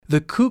The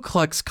Ku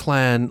Klux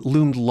Klan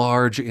loomed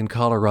large in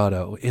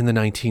Colorado in the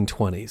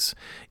 1920s.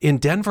 In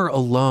Denver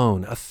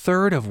alone, a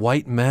third of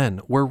white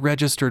men were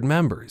registered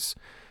members.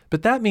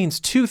 But that means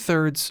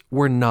 2/3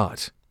 were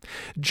not.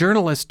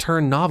 Journalist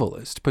turned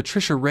novelist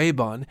Patricia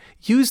Raybon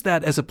used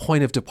that as a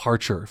point of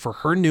departure for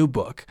her new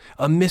book,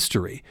 a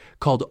mystery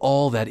called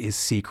All That Is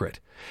Secret.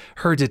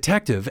 Her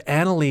detective,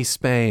 Annalise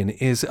Spain,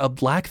 is a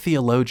black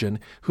theologian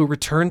who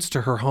returns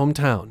to her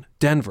hometown,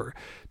 Denver,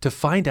 to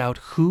find out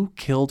who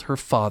killed her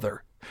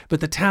father. But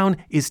the town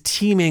is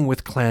teeming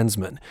with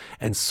Klansmen,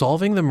 and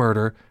solving the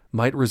murder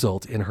might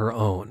result in her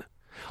own.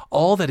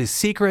 All That Is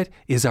Secret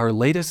is our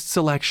latest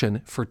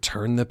selection for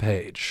Turn the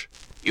Page.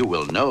 You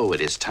will know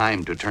it is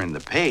time to turn the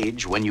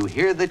page when you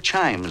hear the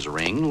chimes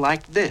ring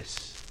like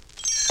this.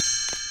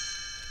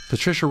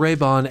 Patricia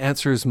Raybon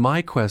answers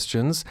my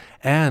questions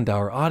and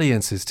our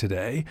audience's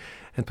today.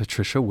 And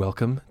Patricia,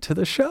 welcome to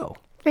the show.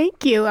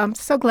 Thank you. I'm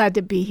so glad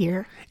to be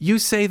here. You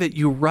say that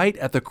you write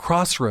at the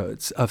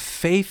crossroads of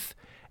faith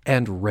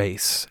and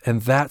race,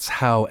 and that's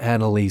how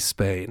Annalise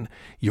Spain,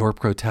 your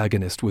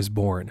protagonist, was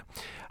born.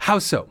 How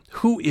so?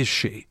 Who is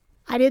she?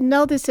 I didn't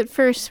know this at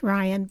first,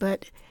 Ryan,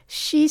 but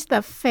she's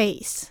the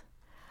face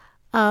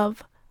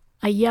of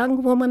a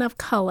young woman of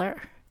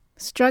color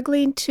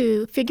struggling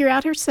to figure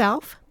out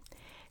herself,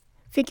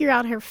 figure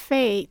out her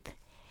faith,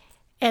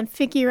 and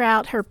figure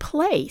out her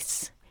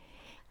place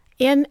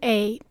in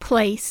a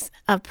place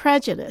of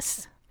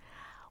prejudice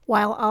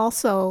while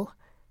also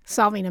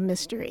solving a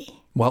mystery.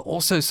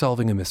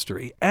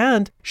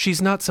 And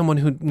she's not someone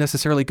who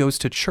necessarily goes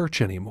to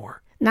church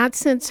anymore. Not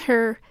since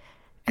her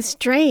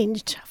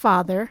estranged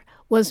father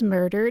was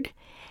murdered,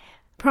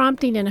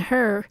 prompting in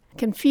her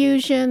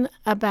confusion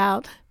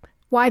about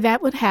why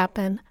that would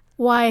happen,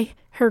 why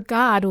her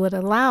God would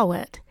allow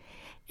it,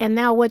 and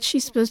now what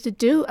she's supposed to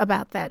do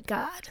about that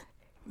God.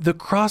 The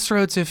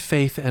crossroads of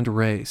faith and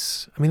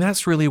race. I mean,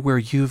 that's really where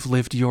you've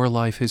lived your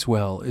life as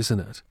well,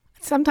 isn't it?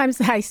 Sometimes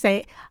I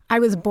say, I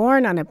was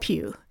born on a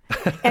pew.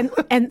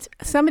 and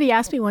somebody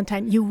asked me one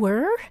time, you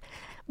were?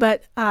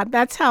 But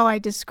that's how I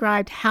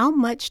described how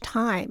much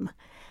time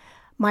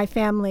my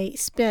family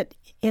spent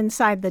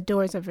inside the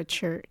doors of a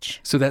church.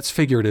 So that's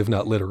figurative,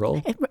 not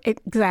literal.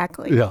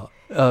 Exactly. Yeah.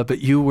 But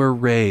you were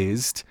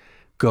raised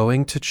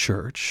going to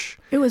church.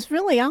 It was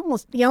really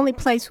almost the only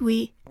place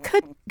we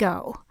could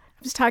go.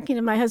 I was talking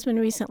to my husband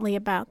recently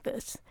about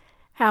this,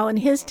 how in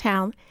his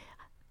town,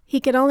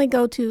 he could only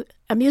go to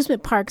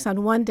amusement parks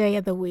on one day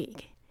of the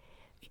week.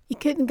 He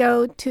couldn't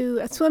go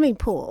to swimming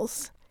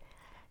pools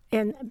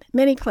in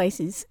many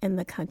places in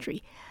the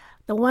country.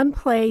 The one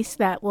place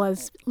that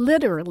was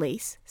literally,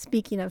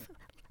 speaking of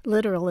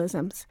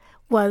literalisms,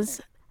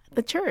 was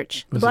the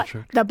church. The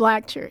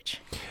black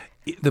church.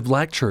 The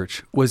black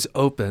church was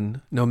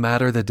open no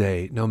matter the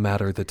day, no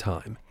matter the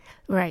time.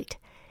 Right.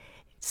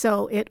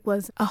 So it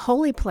was a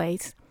holy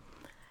place,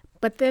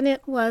 but then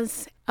it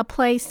was a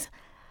place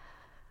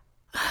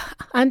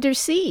under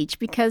siege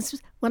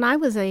because when I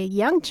was a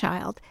young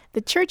child,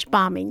 the church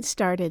bombing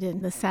started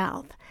in the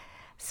South.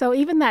 So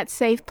even that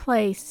safe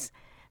place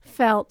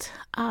felt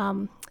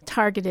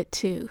targeted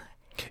too.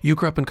 You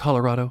grew up in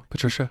Colorado,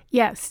 Patricia?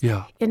 Yes.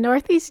 Yeah. In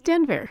Northeast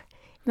Denver,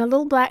 in a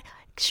little black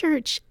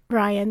church,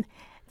 Ryan,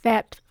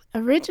 that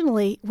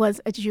originally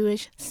was a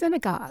Jewish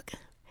synagogue.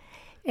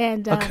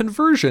 And a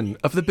conversion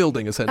of the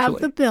building, essentially.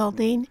 Of the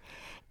building.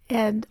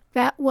 And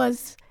that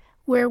was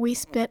where we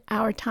spent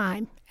our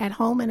time, at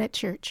home and at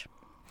church.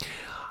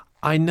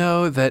 I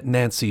know that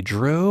Nancy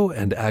Drew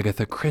and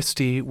Agatha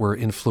Christie were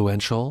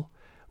influential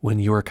when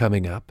you were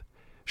coming up.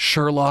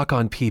 Sherlock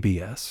on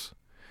PBS.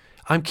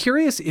 I'm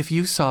curious if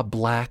you saw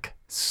black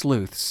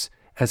sleuths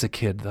as a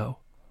kid, though.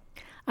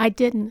 I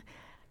didn't,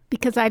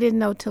 because I didn't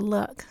know to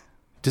look.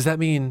 Does that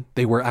mean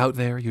they were out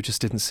there, you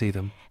just didn't see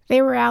them?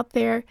 They were out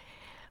there,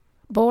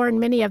 born,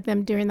 many of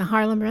them, during the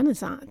Harlem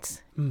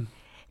Renaissance. Mm.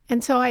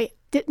 And so I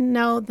didn't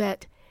know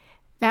that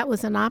that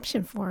was an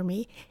option for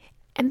me.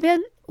 And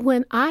then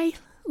when I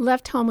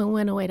left home and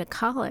went away to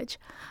college,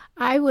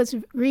 I was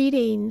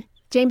reading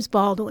James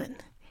Baldwin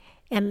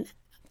and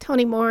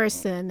Toni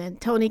Morrison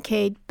and Toni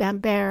Cade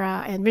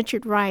Bambara and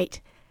Richard Wright.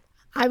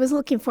 I was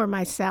looking for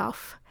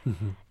myself.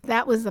 Mm-hmm.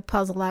 That was the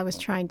puzzle I was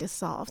trying to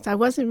solve. So I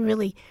wasn't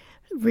really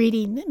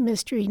reading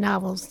mystery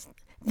novels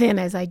then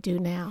as I do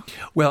now.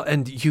 Well,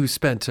 and you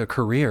spent a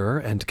career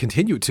and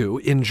continue to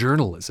in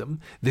journalism.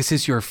 This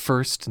is your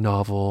first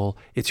novel.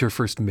 It's your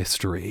first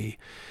mystery.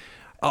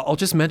 I'll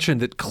just mention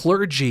that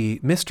clergy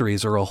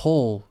mysteries are a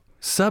whole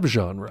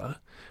subgenre.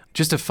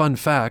 Just a fun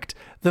fact,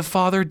 the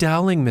Father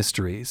Dowling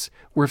mysteries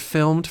were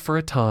filmed for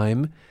a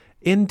time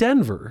in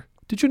Denver.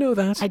 Did you know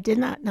that? I did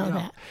not know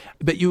that.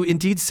 But you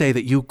indeed say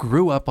that you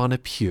grew up on a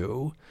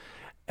pew.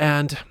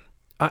 And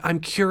I'm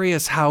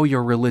curious how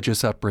your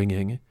religious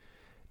upbringing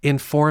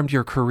informed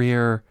your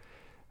career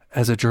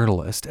as a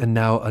journalist and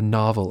now a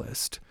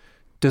novelist.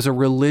 Does a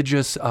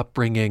religious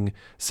upbringing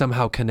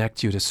somehow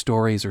connect you to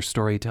stories or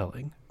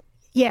storytelling?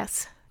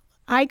 Yes.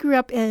 I grew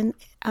up in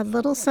a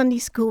little Sunday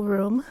school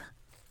room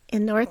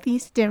in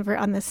Northeast Denver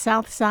on the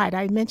south side.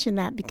 I mention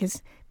that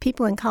because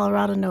people in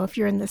Colorado know if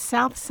you're in the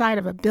south side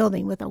of a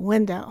building with a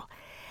window,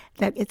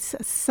 that it's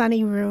a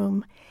sunny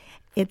room,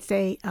 it's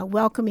a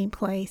welcoming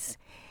place.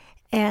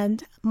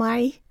 And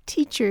my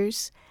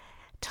teachers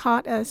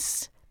taught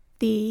us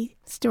the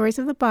stories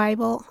of the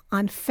Bible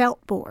on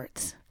felt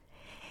boards.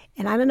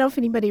 And I don't know if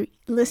anybody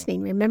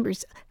listening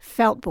remembers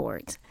felt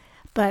boards,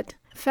 but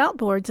felt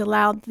boards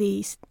allowed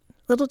these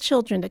little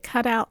children to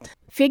cut out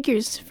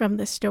figures from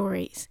the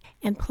stories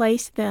and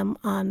place them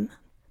on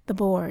the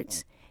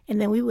boards. And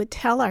then we would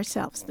tell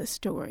ourselves the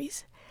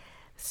stories.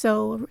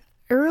 So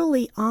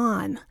early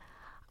on,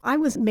 I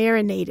was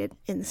marinated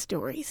in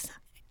stories,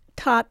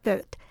 taught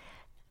that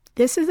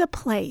this is a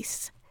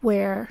place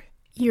where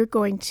you're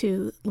going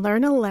to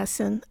learn a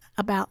lesson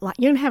about life.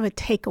 You're going to have a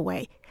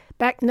takeaway.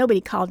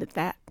 Nobody called it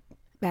that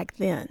back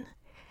then.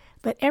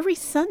 But every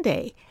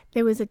Sunday,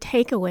 there was a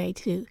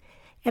takeaway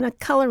and a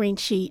coloring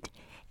sheet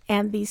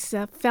and these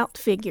felt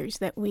figures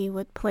that we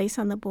would place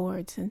on the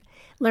boards and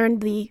learn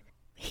the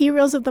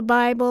heroes of the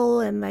Bible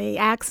and the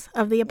Acts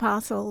of the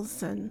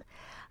Apostles and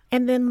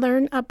then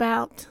learn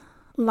about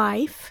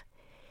life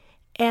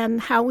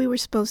and how we were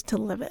supposed to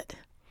live it.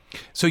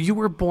 So you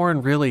were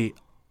born really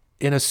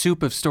in a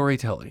soup of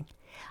storytelling.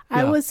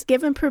 I was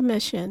given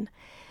permission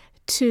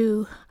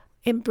to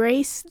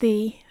embrace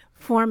the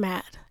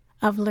format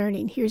of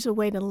learning. Here's a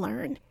way to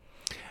learn.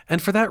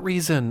 And for that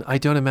reason, I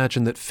don't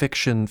imagine that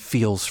fiction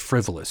feels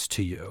frivolous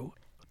to you.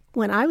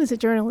 When I was a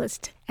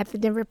journalist at the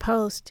Denver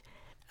Post,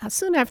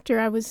 soon after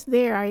I was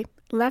there, I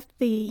left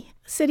the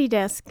city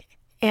desk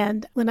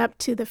and went up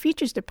to the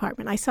features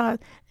department. I saw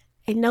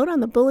a note on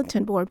the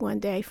bulletin board one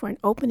day for an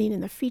opening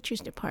in the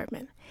features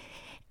department.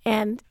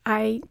 And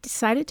I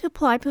decided to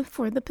apply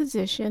for the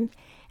position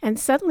and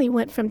suddenly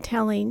went from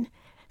telling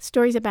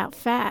stories about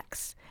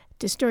facts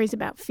to stories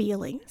about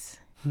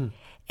feelings.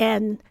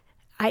 And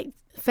I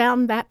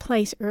found that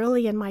place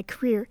early in my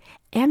career.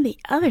 And the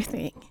other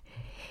thing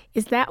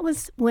is that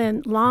was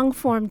when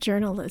long-form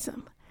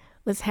journalism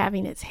was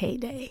having its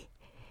heyday.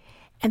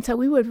 And so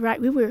we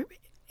were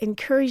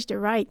encouraged to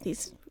write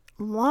these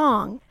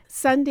long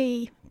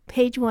Sunday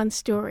page one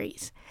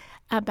stories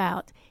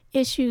about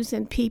issues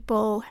and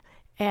people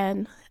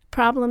and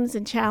problems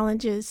and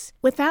challenges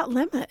without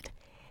limit.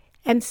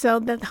 And so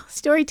the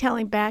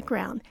storytelling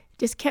background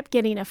just kept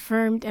getting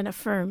affirmed and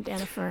affirmed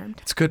and affirmed.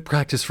 It's good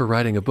practice for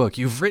writing a book.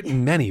 You've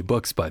written many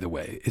books, by the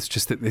way. It's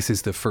just that this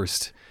is the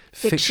first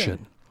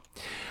fiction.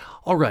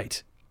 All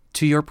right.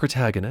 To your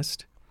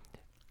protagonist,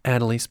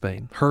 Annalise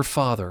Bain, her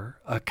father,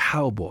 a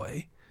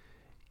cowboy,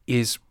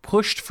 is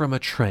pushed from a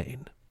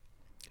train.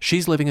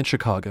 She's living in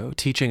Chicago,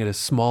 teaching at a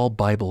small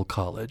Bible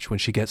college when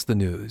she gets the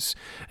news,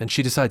 and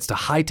she decides to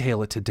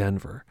hightail it to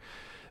Denver.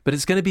 But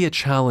it's going to be a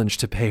challenge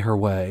to pay her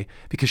way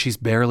because she's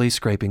barely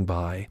scraping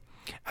by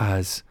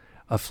as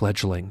a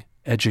fledgling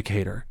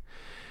educator.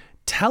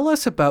 Tell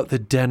us about the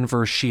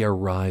Denver she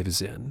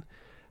arrives in.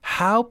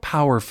 How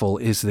powerful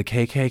is the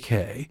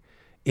KKK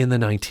in the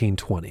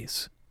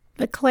 1920s?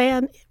 The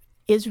Klan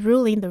is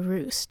ruling the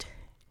roost.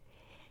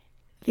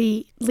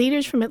 The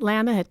leaders from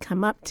Atlanta had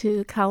come up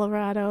to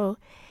Colorado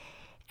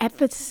at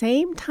the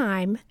same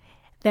time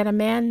that a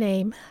man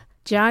named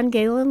John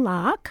Galen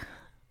Locke,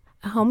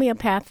 a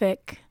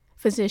homeopathic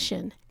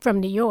physician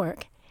from New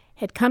York,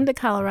 had come to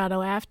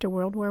Colorado after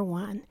World War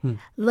I,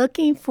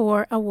 looking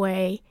for a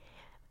way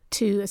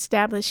to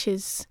establish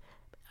his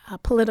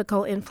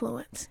political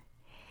influence.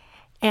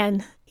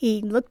 And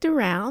he looked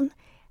around,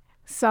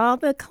 saw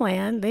the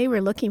Klan. They were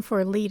looking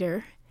for a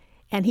leader,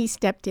 and he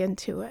stepped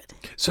into it.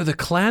 So the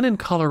Klan in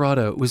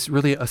Colorado was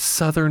really a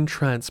Southern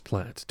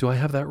transplant. Do I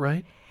have that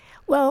right?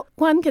 Well,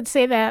 one could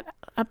say that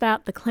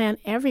about the Klan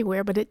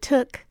everywhere, but it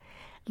took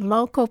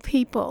local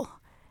people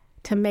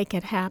to make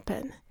it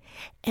happen.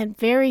 And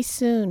very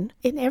soon,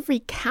 in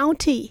every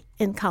county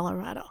in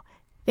Colorado,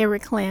 there were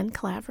Klan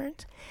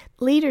claverns.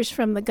 Leaders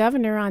from the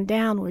governor on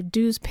down were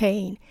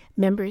dues-paying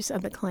members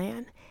of the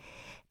Klan.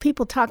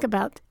 People talk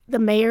about the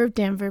mayor of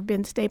Denver,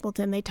 Ben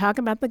Stapleton. They talk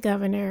about the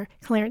governor,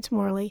 Clarence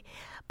Morley.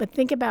 But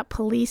think about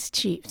police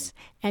chiefs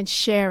and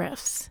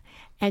sheriffs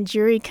and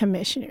jury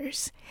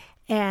commissioners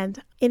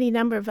and any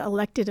number of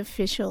elected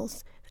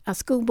officials,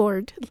 school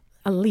board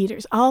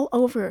leaders all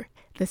over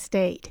the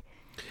state.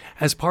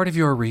 As part of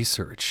your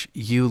research,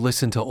 you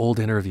listened to old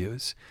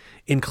interviews,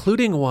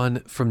 including one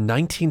from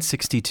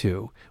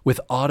 1962 with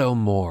Otto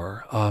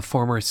Moore, a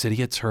former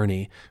city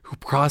attorney who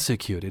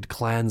prosecuted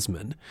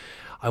Klansmen.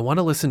 I want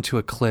to listen to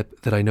a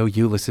clip that I know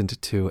you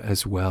listened to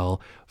as well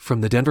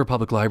from the Denver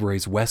Public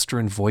Library's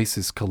Western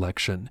Voices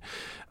collection.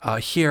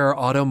 Here,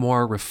 Otto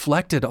Moore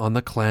reflected on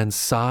the Klan's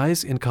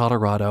size in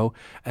Colorado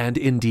and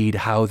indeed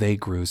how they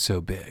grew so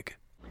big.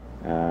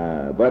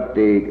 But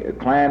the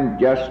Klan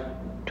just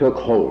took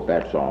hold,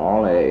 that's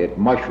all. It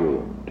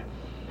mushroomed.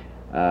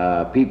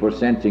 People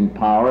sensing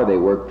power, they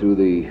worked through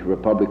the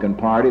Republican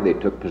Party. They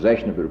took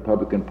possession of the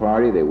Republican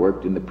Party. They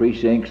worked in the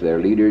precincts. Their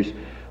leaders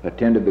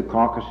attended the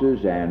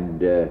caucuses, and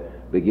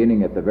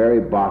beginning at the very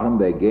bottom,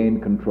 they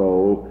gained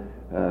control,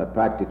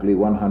 practically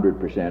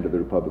 100% of the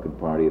Republican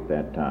Party at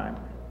that time.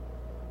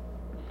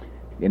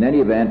 In any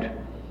event,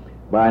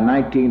 By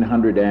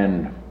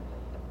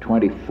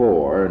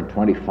 1924 and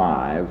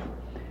 25,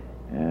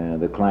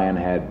 the Klan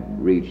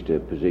had reached a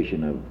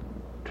position of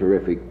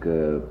terrific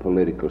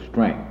political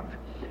strength.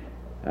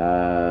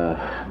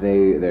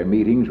 Their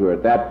meetings were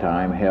at that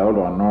time held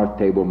on North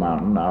Table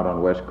Mountain, out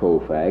on West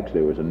Colfax.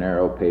 There was a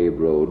narrow paved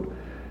road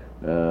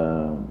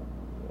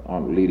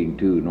leading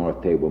to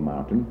North Table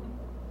Mountain.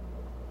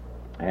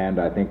 And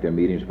I think their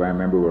meetings, if I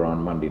remember, were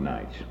on Monday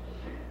nights.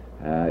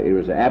 It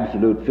was an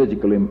absolute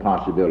physical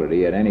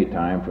impossibility at any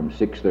time from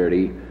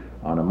 6:30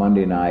 on a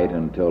Monday night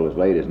until as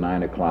late as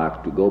 9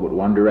 o'clock to go but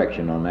one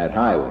direction on that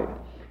highway.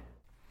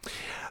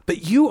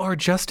 But you are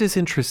just as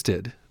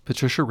interested,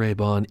 Patricia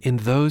Raybon, in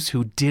those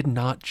who did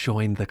not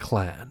join the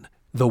Klan,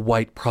 the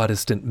white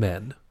Protestant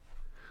men,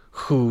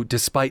 who,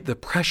 despite the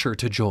pressure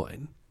to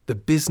join, the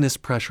business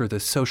pressure, the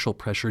social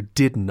pressure,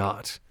 did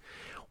not.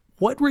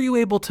 What were you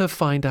able to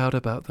find out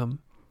about them?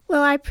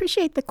 Well, I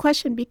appreciate the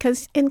question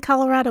because in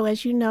Colorado,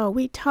 as you know,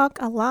 we talk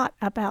a lot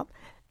about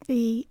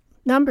the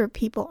number of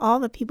people, all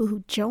the people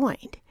who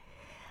joined.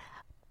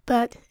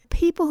 But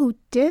people who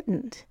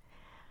didn't,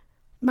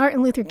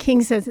 Martin Luther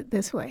King says it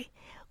this way,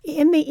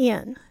 in the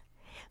end,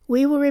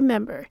 we will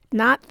remember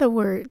not the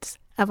words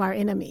of our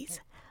enemies,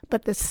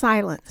 but the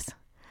silence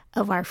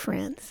of our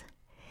friends.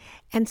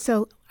 And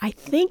so I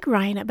think,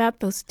 Ryan, about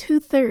those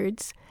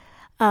 2/3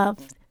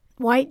 of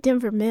white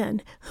Denver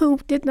men who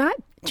did not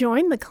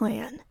join the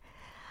Klan,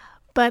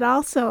 but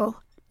also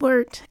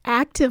weren't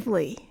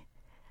actively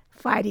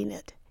fighting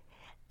it.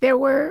 There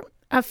were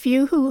a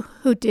few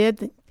who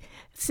did.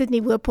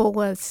 Sidney Whipple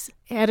was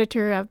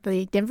editor of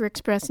the Denver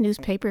Express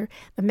newspaper,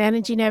 the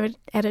managing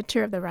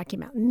editor of the Rocky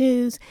Mountain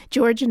News.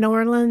 George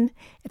Norland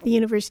at the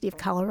University of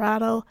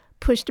Colorado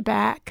pushed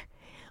back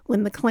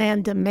when the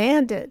Klan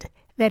demanded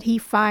that he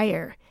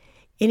fire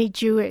any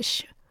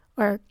Jewish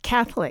or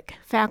Catholic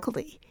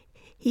faculty.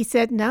 He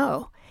said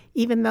no,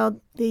 even though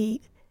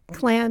the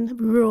Klan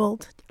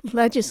ruled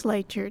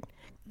legislatured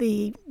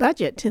the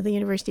budget to the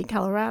University of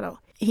Colorado.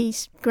 He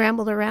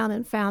scrambled around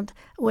and found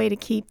a way to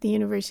keep the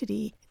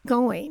university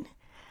going.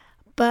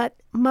 But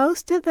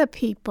most of the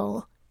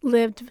people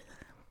lived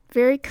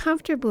very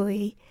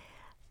comfortably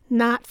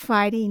not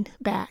fighting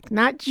back,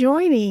 not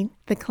joining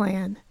the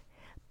Klan,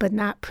 but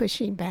not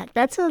pushing back.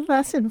 That's a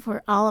lesson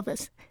for all of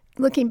us,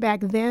 looking back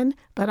then,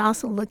 but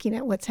also looking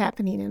at what's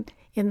happening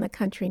in the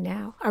country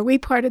now. Are we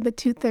part of the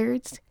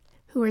 2/3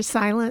 who are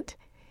silent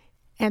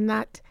and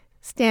not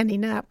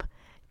standing up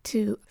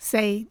to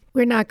say,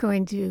 we're not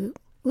going to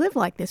live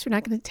like this, we're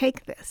not going to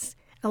take this?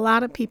 A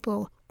lot of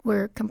people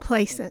were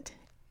complacent.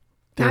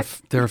 There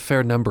are a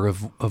fair number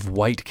of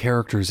white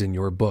characters in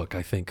your book,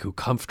 I think, who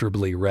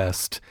comfortably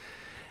rest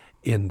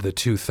in the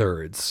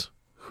 2/3,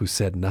 who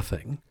said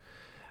nothing,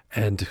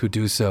 and who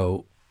do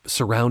so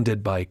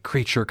surrounded by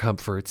creature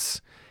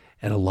comforts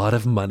and a lot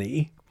of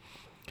money,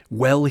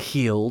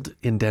 well-heeled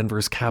in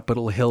Denver's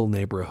Capitol Hill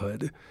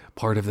neighborhood,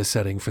 part of the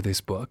setting for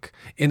this book,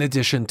 in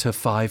addition to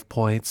 5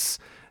 Points,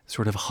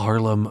 sort of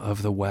Harlem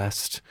of the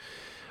West.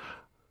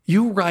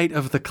 You write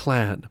of the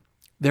Klan.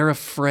 They're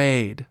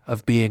afraid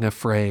of being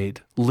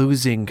afraid,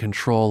 losing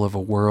control of a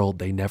world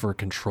they never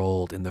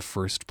controlled in the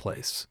first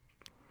place.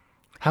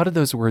 How did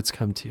those words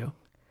come to you?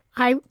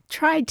 I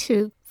tried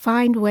to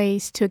find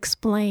ways to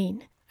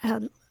explain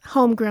a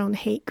homegrown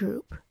hate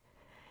group,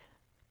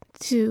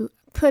 to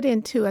put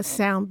into a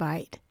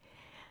soundbite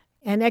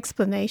an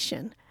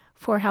explanation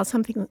for how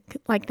something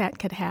like that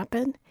could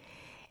happen.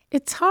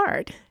 It's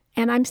hard,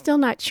 and I'm still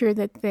not sure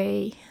that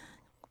they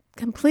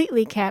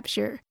completely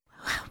capture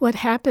what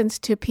happens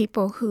to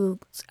people who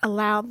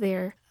allow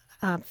their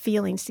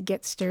feelings to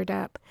get stirred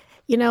up.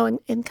 You know,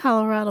 in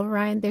Colorado,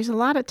 Ryan, there's a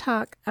lot of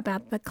talk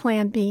about the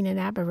Klan being an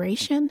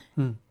aberration.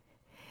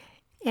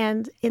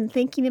 And in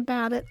thinking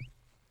about it,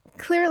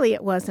 clearly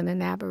it wasn't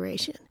an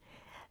aberration.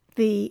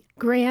 The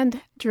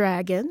Grand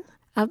Dragon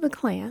of the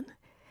Klan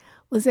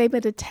was able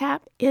to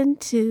tap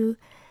into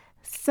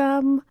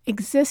some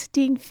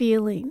existing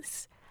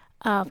feelings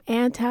of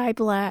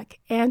anti-Black,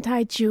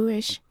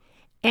 anti-Jewish,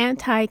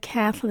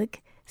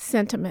 anti-Catholic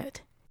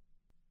sentiment.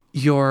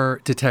 Your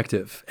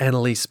detective,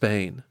 Annalise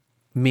Spain,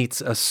 meets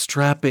a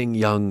strapping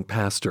young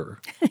pastor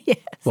Yes.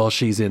 while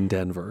she's in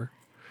Denver.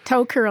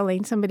 Toe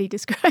curling, somebody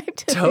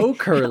described it. Toe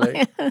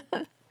curling.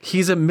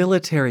 He's a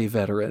military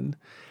veteran,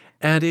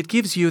 and it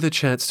gives you the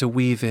chance to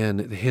weave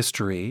in the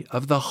history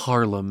of the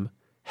Harlem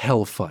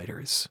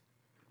Hellfighters.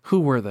 Who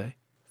were they?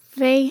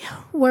 They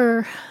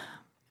were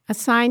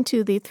assigned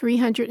to the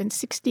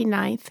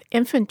 369th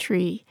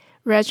Infantry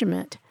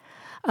Regiment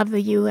of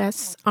the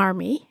U.S.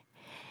 Army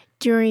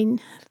during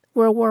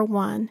World War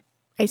I,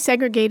 a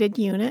segregated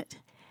unit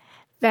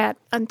that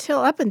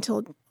up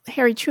until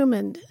Harry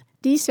Truman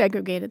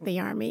desegregated the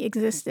Army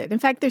existed. In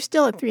fact, there's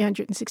still a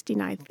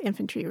 369th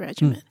Infantry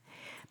Regiment.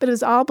 But it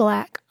was all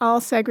Black, all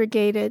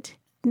segregated,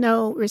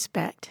 no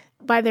respect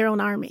by their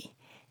own army.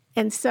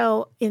 And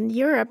so in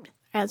Europe,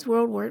 as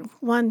World War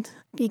I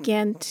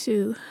began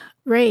to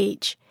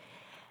rage,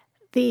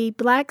 the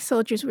Black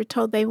soldiers were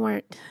told they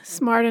weren't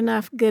smart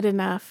enough, good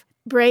enough,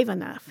 brave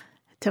enough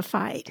to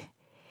fight.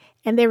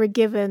 And they were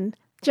given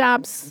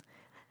jobs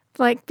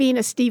like being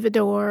a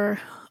stevedore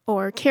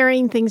or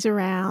carrying things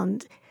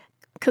around,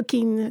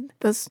 cooking,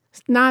 those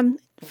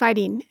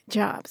non-fighting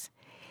jobs.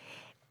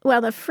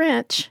 Well, the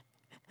French,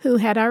 who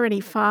had already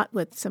fought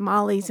with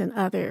Somalis and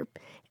other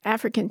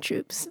African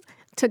troops,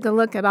 took a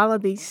look at all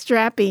of these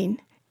strapping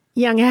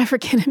young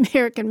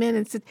African-American men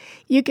and said,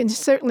 you can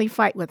certainly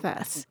fight with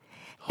us.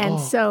 And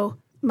so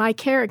my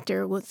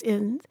character was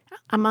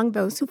among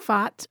those who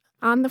fought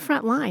on the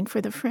front line for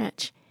the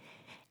French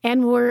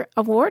and were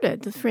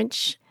awarded the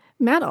French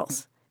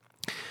medals.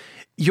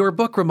 Your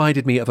book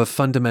reminded me of a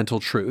fundamental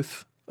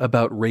truth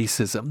about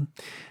racism,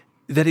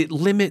 that it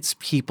limits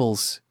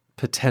people's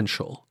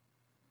potential.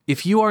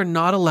 If you are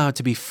not allowed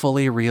to be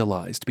fully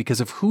realized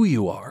because of who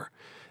you are,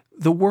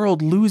 the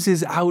world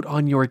loses out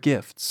on your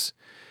gifts.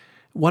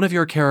 One of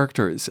your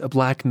characters, a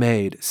black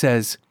maid,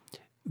 says,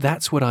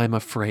 "That's what I'm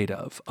afraid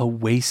of, a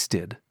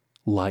wasted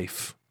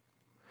life."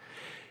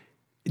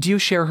 Do you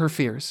share her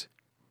fears?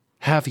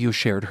 Have you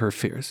shared her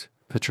fears,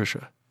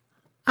 Patricia?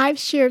 I've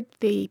shared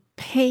the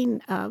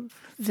pain of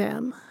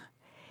them.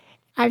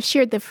 I've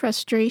shared the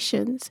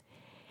frustrations.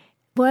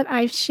 What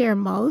I share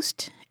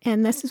most,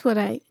 and this is what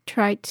I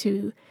try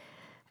to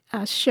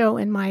show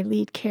in my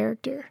lead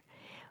character,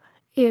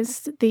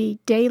 is the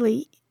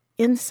daily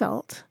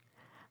insult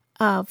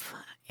of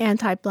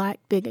anti-Black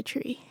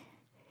bigotry.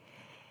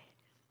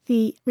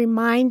 The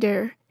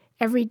reminder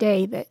every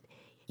day that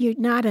you're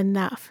not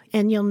enough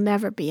and you'll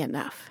never be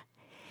enough.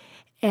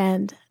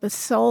 And the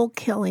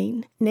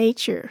soul-killing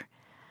nature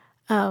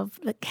of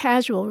the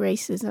casual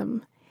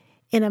racism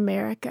in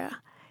America.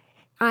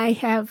 I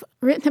have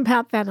written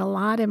about that a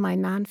lot in my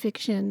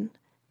nonfiction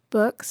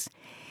books,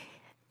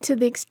 to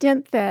the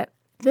extent that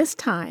this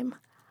time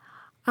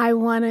I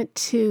wanted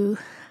to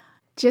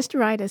just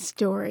write a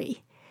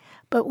story.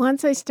 But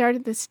once I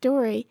started the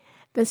story,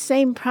 the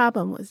same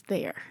problem was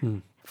there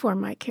for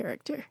my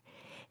character.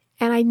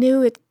 And I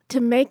knew to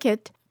make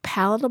it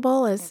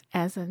palatable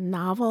as a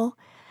novel,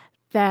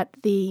 that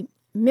the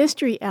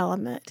mystery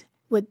element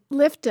would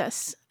lift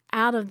us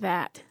out of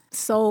that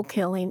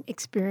soul-killing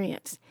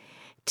experience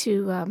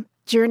to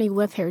journey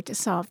with her to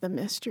solve the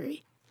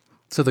mystery.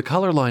 So the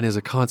color line is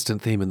a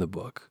constant theme in the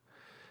book.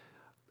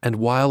 And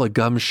while a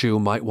gumshoe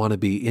might want to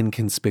be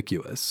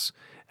inconspicuous,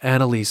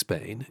 Annalise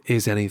Bain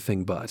is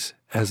anything but,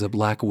 as a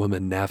black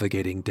woman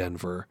navigating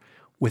Denver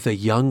with a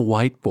young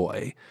white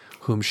boy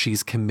whom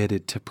she's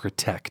committed to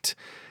protect.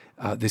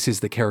 This is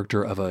the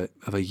character of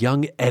a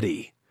young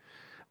Eddie.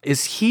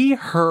 Is he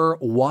her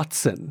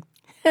Watson?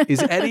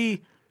 Is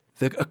Eddie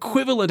the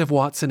equivalent of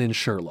Watson in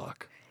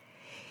Sherlock?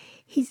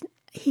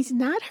 He's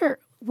not her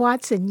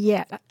Watson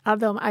yet,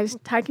 although I was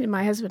talking to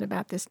my husband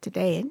about this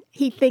today, and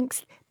he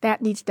thinks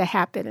that needs to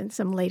happen in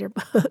some later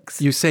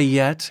books. You say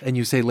yet, and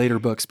you say later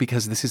books,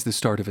 because this is the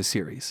start of a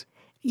series.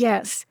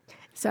 Yes.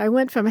 So I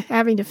went from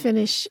having to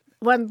finish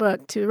one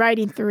book to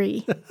writing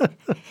 3.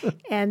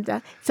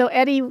 And so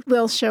Eddie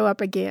will show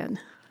up again.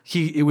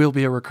 It will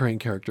be a recurring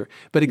character.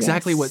 But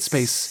exactly Yes. what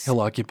space he'll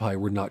occupy,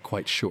 we're not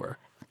quite sure.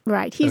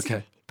 Right. He's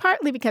Okay.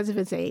 partly because of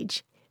his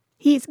age.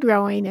 He's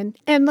growing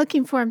and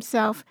looking for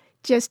himself,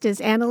 just as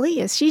Annalee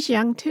is. She's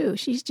young, too.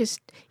 She's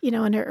just, in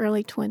her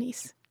early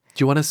 20s.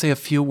 Do you want to say a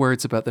few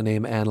words about the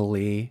name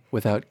Annalee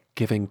without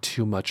giving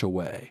too much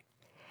away?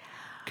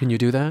 Can you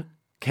do that?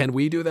 Can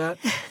we do that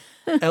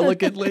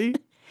elegantly?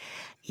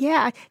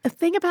 Yeah. The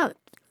thing about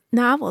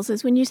novels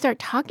is when you start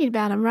talking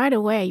about them right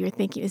away, you're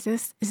thinking, is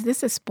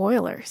this a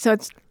spoiler? So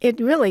it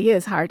really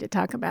is hard to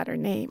talk about her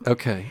name.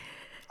 Okay.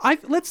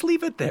 Let's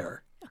leave it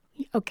there.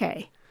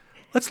 Okay.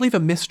 Let's leave a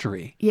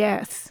mystery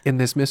Yes. in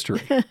this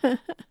mystery.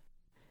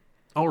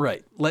 All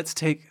right. Let's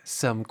take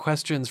some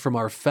questions from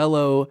our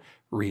fellow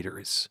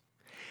readers.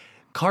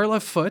 Carla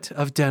Foote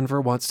of Denver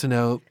wants to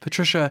know,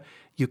 Patricia,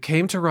 you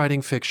came to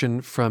writing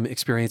fiction from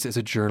experience as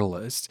a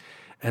journalist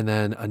and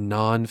then a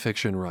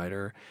nonfiction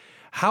writer.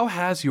 How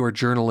has your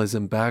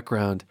journalism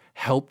background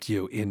helped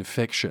you in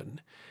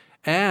fiction?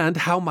 And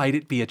how might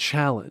it be a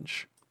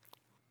challenge?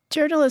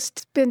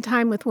 Journalists spend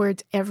time with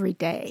words every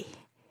day.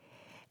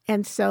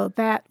 And so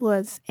that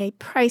was a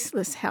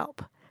priceless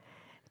help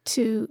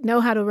to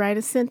know how to write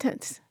a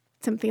sentence,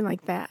 something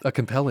like that. A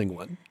compelling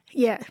one.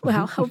 Yeah,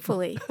 well,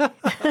 hopefully.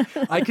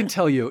 I can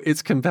tell you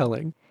it's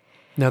compelling.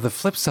 Now, the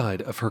flip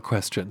side of her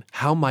question,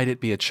 how might it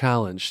be a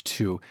challenge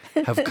to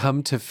have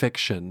come to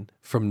fiction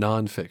from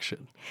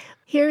nonfiction?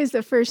 Here is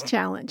the first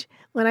challenge.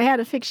 When I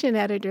had a fiction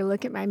editor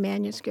look at my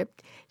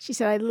manuscript, she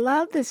said, I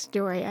love this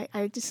story.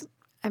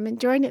 I'm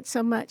enjoying it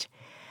so much.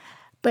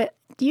 But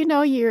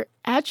your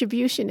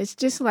attribution is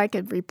just like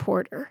a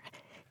reporter.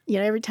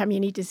 Every time you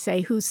need to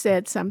say who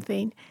said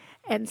something.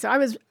 And so I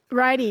was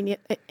writing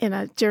it in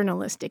a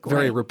journalistic way.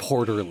 Very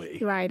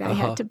reporterly. Right. I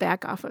had to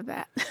back off of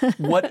that.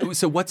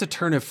 So what's a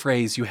turn of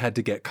phrase you had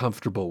to get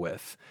comfortable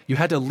with? You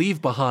had to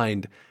leave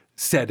behind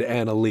said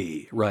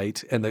Annalee,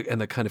 right? And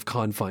the kind of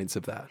confines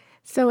of that.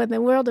 So in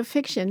the world of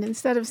fiction,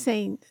 instead of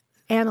saying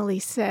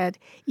Annalee said,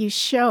 you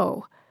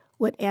show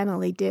what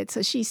Annalee did.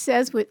 So she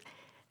says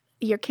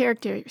your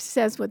character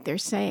says what they're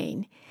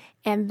saying.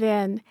 And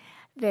then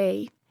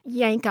they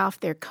yank off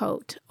their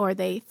coat or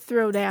they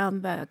throw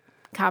down the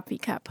coffee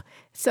cup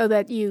so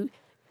that you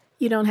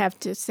don't have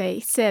to say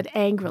said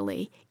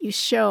angrily. You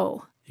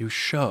show. You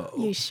show.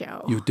 You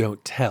show. You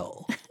don't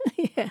tell.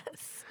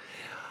 Yes.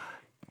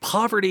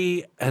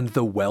 Poverty and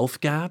the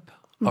wealth gap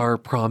are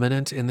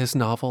prominent in this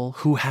novel.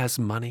 Who has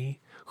money?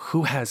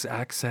 Who has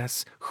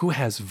access? Who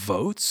has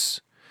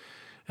votes?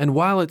 And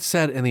while it's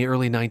set in the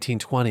early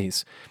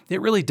 1920s,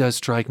 it really does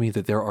strike me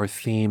that there are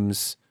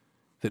themes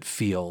that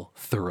feel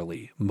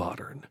thoroughly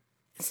modern.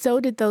 So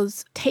did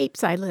those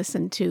tapes I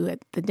listened to at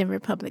the Denver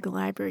Public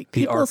Library.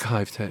 The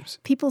archive tapes.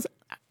 People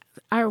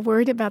are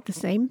worried about the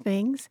same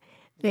things.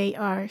 They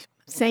are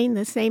saying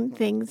the same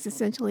things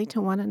essentially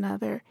to one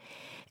another.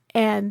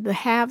 And the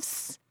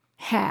haves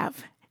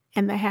have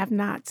and the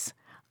have-nots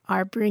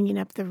are bringing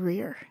up the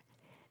rear.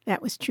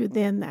 That was true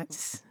then,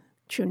 that's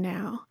true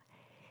now.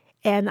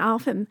 And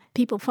often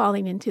people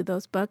falling into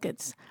those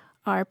buckets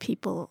are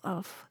people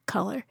of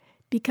color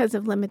because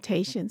of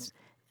limitations,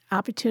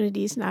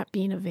 opportunities not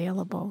being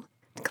available,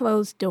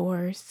 closed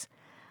doors,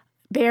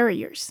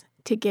 barriers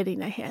to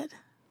getting ahead.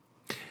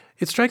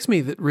 It strikes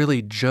me that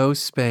really Joe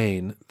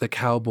Spain, the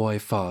cowboy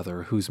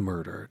father who's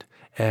murdered,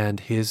 and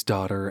his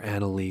daughter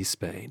Annalee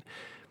Spain,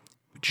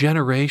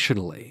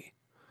 generationally,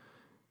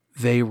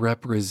 they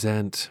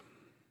represent,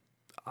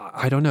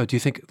 I don't know, do you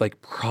think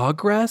like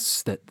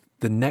progress, that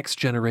the next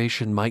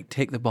generation might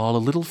take the ball a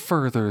little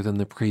further than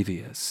the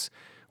previous?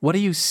 What do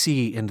you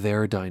see in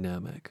their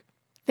dynamic?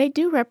 They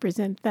do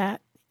represent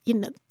that.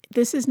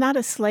 This is not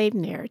a slave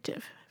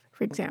narrative,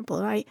 for example.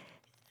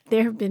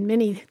 There have been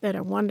many that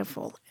are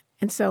wonderful,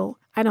 and so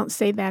I don't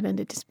say that in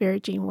a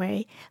disparaging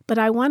way, but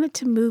I wanted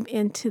to move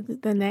into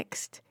the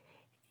next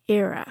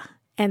era.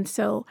 And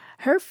so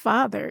her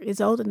father is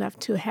old enough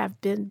to have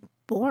been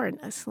born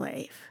a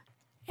slave.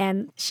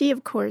 And she,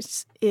 of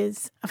course,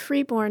 is a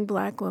freeborn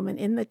Black woman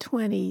in the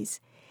 20s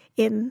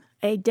in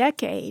a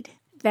decade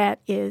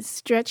that is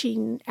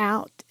stretching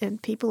out,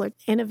 and people are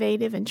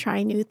innovative and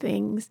trying new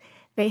things.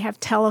 They have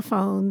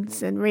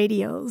telephones and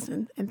radios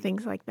and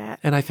things like that.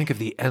 And I think of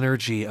the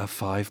energy of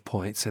 5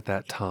 Points at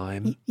that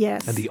time.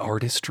 Yes. And the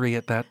artistry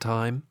at that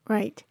time.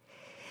 Right.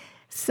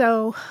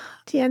 So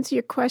to answer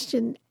your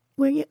question,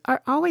 we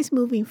are always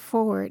moving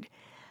forward,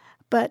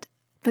 but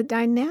the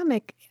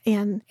dynamic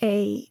in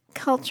a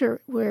culture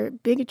where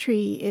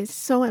bigotry is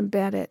so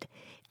embedded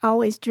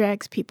always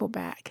drags people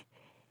back.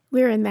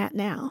 We're in that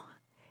now.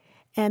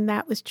 And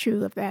that was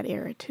true of that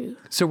era, too.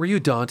 So were you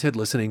daunted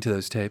listening to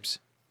those tapes?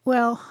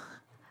 Well,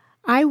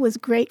 I was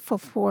grateful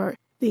for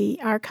the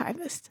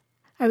archivist.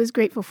 I was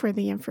grateful for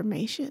the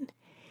information.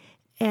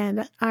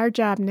 And our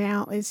job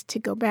now is to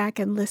go back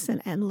and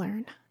listen and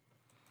learn.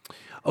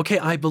 Okay,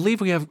 I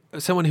believe we have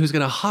someone who's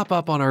going to hop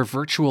up on our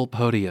virtual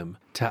podium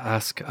to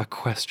ask a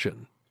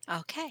question.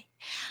 Okay.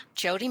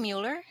 Jody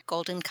Mueller,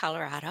 Golden,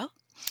 Colorado.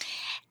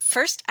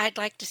 First, I'd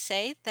like to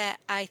say that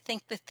I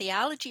think the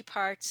theology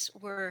parts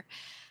were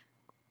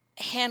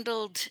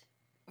handled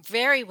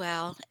very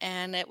well,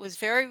 and it was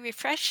very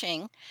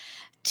refreshing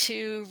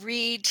to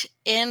read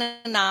in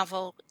a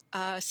novel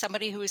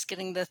somebody who is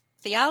getting the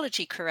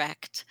theology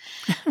correct.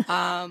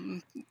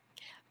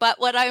 But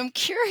what I'm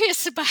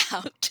curious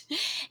about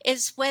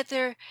is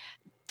whether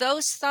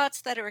those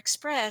thoughts that are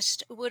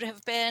expressed would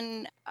have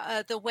been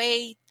the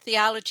way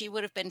theology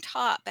would have been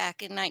taught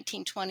back in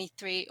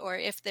 1923, or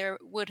if there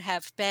would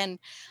have been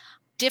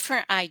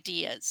different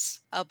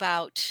ideas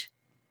about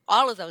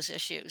all of those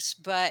issues,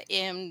 but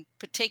in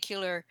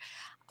particular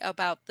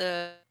about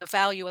the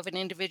value of an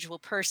individual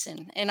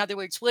person. In other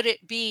words, would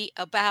it be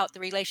about the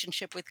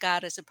relationship with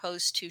God as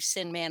opposed to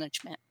sin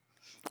management?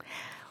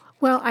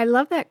 Well, I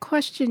love that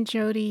question,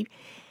 Jody,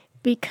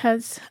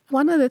 because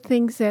one of the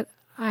things that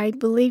I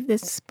believe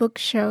this book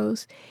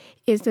shows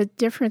is the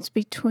difference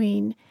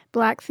between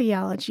Black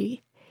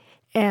theology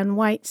and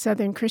white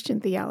Southern Christian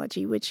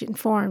theology, which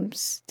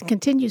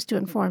continues to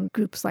inform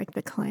groups like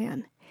the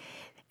Klan.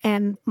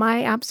 And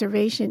my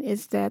observation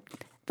is that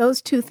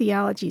those two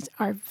theologies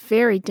are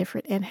very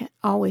different and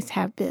always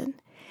have been.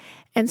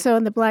 And so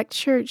in the Black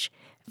church,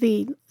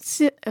 the,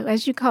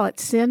 as you call it,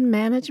 sin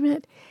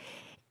management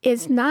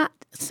is not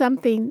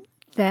something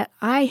that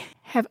I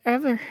have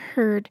ever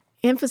heard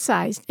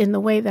emphasized in the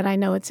way that I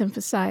know it's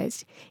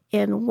emphasized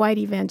in white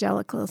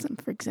evangelicalism,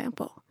 for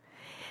example.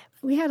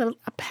 We had a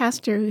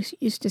pastor who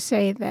used to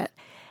say that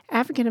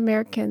African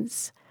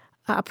Americans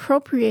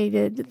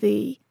appropriated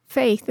the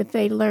faith that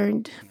they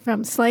learned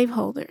from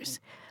slaveholders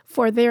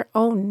for their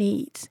own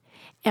needs.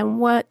 And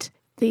what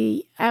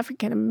the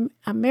African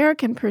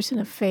American person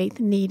of faith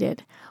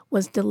needed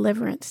was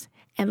deliverance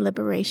and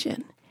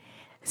liberation.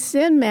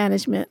 Sin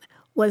management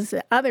was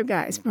the other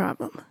guy's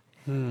problem,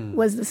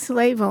 was the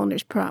slave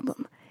owner's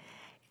problem.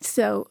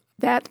 So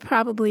that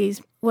probably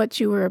is what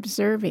you were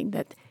observing,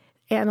 that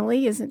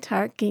Annalee isn't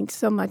talking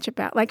so much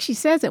about, like she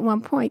says at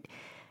one point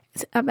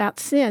about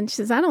sin, she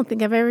says, I don't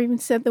think I've ever even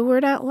said the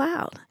word out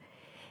loud.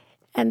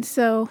 And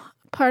so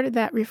part of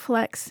that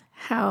reflects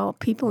how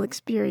people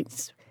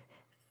experience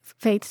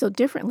faith so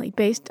differently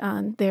based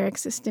on their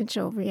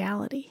existential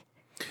reality.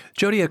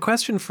 Jody, a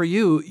question for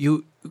you.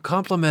 You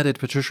complimented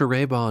Patricia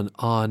Raybon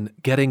on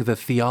getting the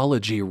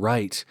theology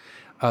right.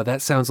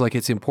 That sounds like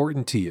it's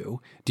important to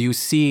you. Do you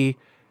see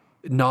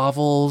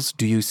novels,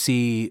 do you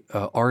see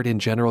art in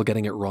general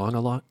getting it wrong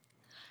a lot?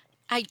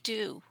 I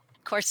do.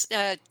 Of course,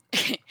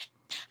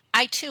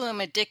 I too am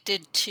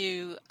addicted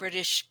to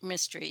British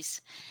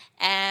mysteries,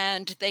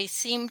 and they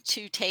seem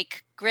to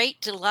take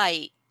great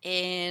delight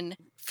in,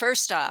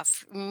 first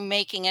off,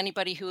 making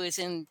anybody who is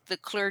in the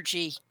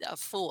clergy a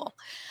fool,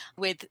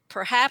 with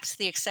perhaps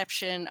the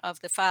exception of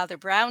the Father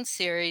Brown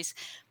series,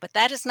 but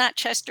that is not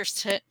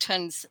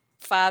Chesterton's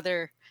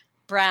Father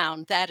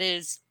Brown. That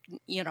is,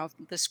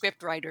 the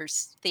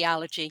scriptwriter's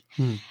theology.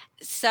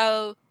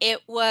 So it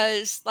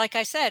was, like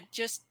I said,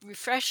 just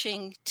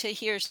refreshing to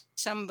hear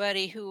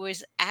somebody who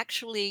was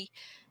actually,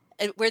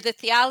 where the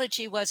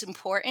theology was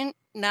important,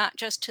 not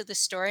just to the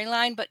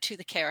storyline, but to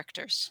the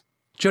characters.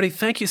 Jody,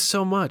 thank you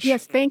so much.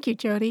 Yes, thank you,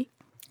 Jody.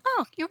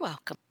 Oh, you're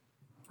welcome.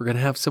 We're going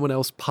to have someone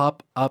else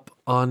pop up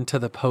onto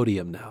the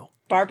podium now.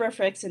 Barbara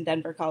Fricks in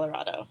Denver,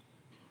 Colorado.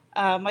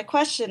 My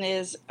question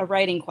is a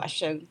writing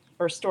question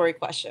or story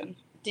question.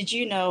 Did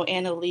you know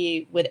Anna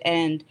Lee would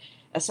end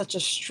as such a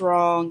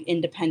strong,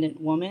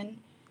 independent woman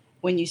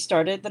when you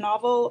started the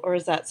novel, or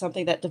is that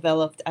something that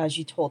developed as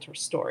you told her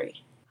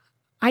story?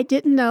 I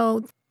didn't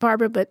know,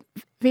 Barbara, but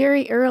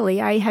very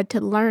early I had to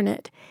learn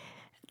it,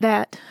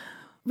 that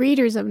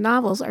readers of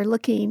novels are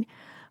looking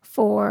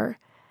for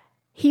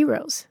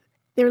heroes.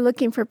 They're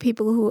looking for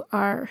people who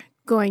are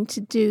going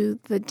to do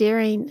the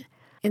daring,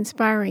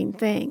 inspiring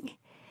thing.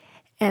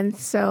 And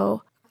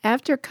so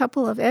after a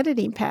couple of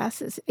editing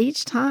passes,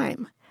 each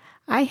time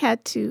I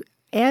had to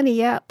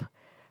ante up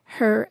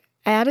her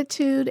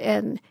attitude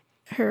and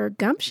her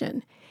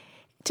gumption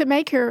to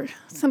make her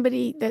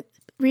somebody that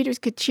readers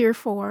could cheer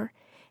for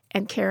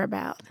and care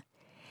about.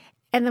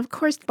 And of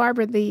course,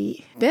 Barbara,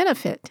 the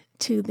benefit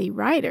to the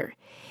writer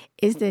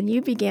is then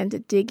you begin to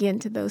dig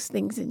into those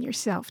things in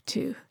yourself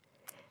too.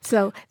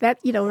 So that,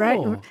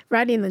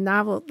 writing the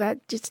novel,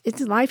 it's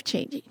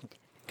life-changing.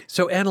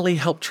 So Anna Lee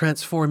helped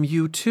transform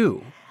you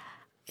too.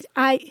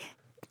 I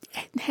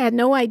had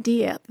no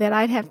idea that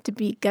I'd have to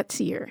be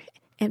gutsier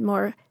and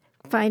more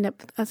find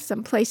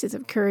some places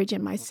of courage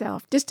in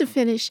myself just to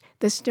finish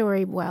the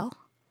story well.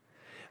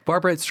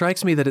 Barbara, it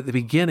strikes me that at the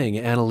beginning,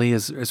 Anna Lee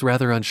is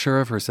rather unsure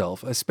of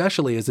herself,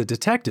 especially as a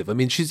detective. I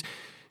mean,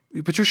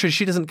 Patricia,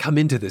 she doesn't come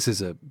into this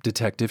as a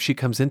detective. She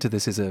comes into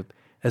this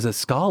as a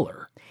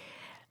scholar.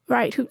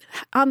 Right, who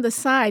on the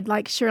side,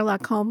 like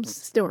Sherlock Holmes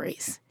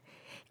stories,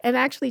 and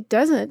actually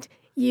doesn't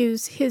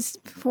use his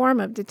form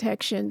of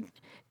detection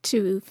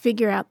to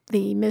figure out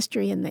the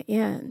mystery in the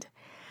end.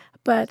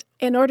 But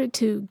in order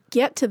to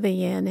get to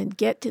the end and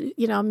get to,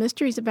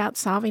 mystery is about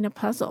solving a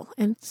puzzle.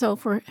 And so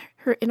for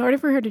her, in order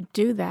for her to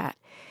do that,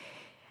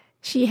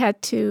 she had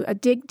to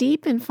dig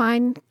deep and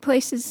find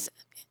places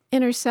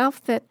in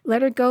herself that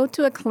let her go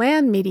to a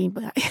Klan meeting,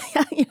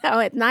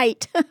 at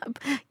night,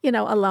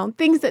 alone,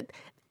 things that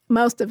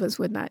most of us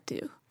would not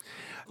do.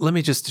 Let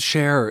me just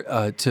share,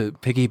 to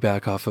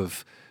piggyback off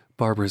of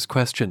Barbara's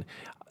question,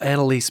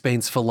 Anna Lee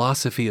Spain's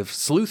philosophy of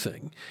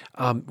sleuthing.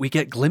 We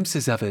get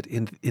glimpses of it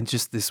in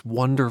just this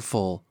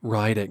wonderful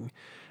writing.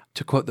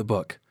 To quote the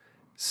book,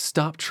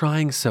 "Stop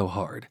trying so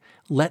hard.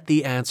 Let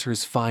the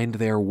answers find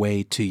their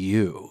way to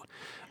you."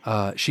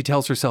 She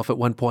tells herself at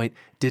one point,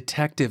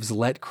 detectives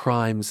let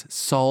crimes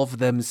solve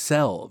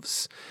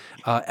themselves.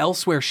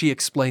 Elsewhere, she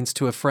explains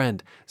to a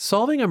friend,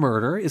 solving a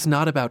murder is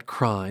not about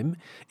crime.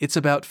 It's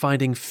about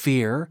finding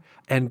fear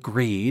and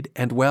greed,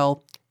 and,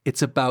 well,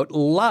 it's about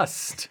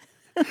lust.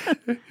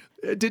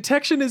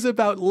 Detection is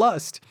about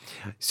lust.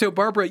 So,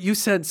 Barbara, you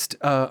sensed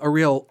a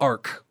real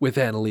arc with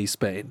Anna Lee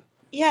Spain.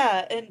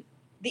 Yeah, and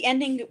the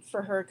ending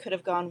for her could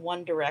have gone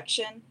one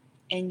direction,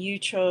 and you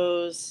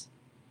chose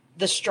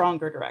the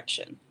stronger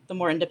direction, the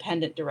more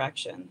independent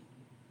direction.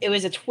 It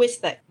was a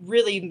twist that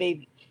really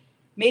made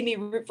me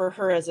root for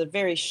her as a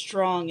very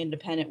strong,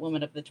 independent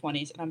woman of the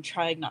 20s, and I'm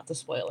trying not to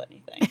spoil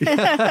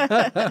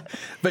anything.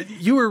 But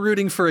you were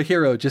rooting for a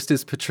hero, just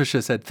as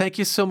Patricia said. Thank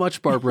you so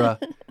much, Barbara.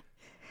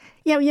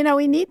 Yeah,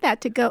 we need that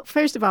to go,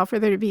 first of all, for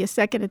there to be a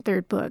second and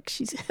third book.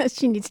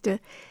 She needs to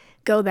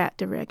go that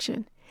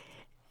direction.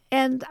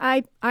 And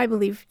I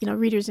believe,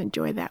 readers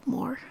enjoy that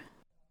more.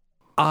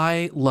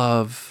 I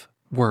love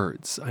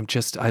words.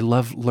 I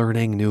love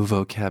learning new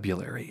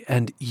vocabulary.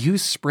 And you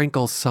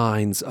sprinkle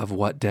signs of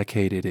what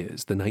decade it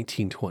is, the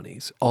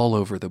 1920s, all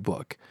over the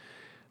book.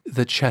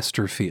 The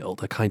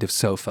Chesterfield, a kind of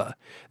sofa.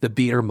 The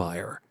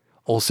Biedermeier,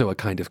 also a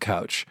kind of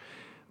couch.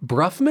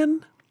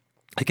 Bruffman,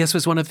 I guess,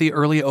 was one of the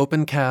early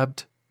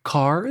open-cabbed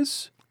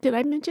cars. Did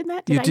I mention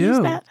that? Did I do. use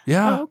that?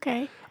 Yeah. Oh,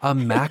 okay. A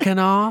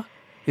Mackinaw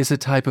is a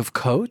type of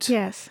coat.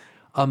 Yes.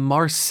 A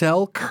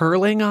Marcel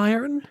curling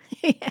iron.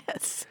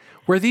 Yes.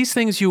 Were these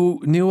things you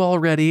knew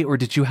already, or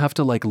did you have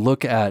to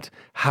look at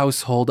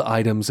household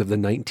items of the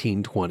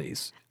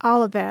 1920s?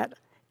 All of that.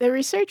 The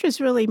research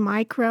was really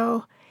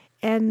micro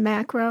and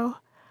macro.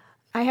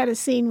 I had a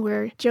scene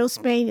where Joe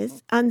Spain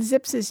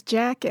unzips his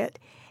jacket,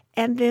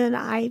 And then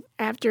I,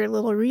 after a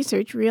little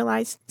research,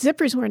 realized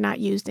zippers were not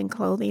used in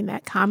clothing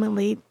that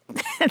commonly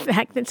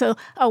back then. So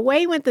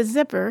away went the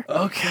zipper.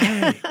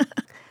 Okay.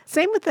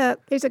 Same with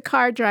there's a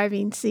car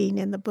driving scene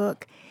in the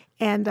book.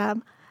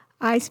 And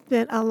I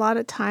spent a lot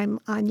of time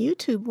on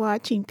YouTube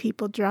watching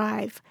people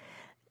drive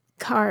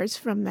cars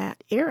from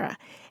that era.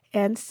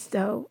 And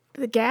so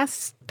the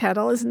gas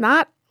pedal is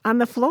not on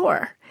the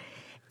floor.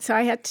 So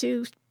I had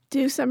to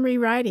do some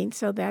rewriting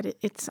so that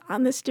it's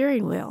on the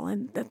steering wheel,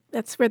 and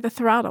that's where the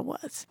throttle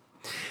was.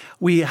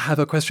 We have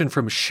a question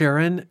from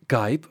Sharon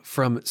Geip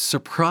from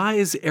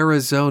Surprise,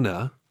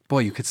 Arizona. Boy,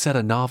 you could set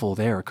a novel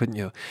there, couldn't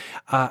you?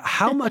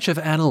 How much of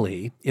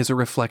Annalee is a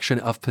reflection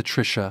of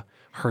Patricia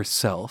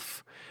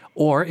herself?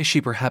 Or is she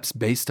perhaps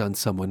based on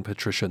someone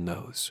Patricia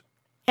knows?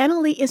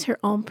 Annalee is her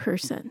own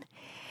person.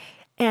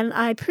 And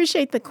I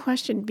appreciate the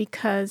question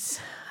because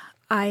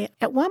I,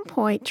 at one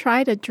point,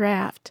 tried a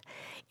draft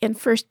in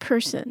first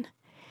person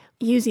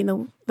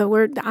using the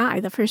word I,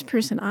 the first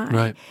person I.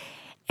 Right.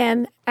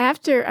 And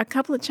after a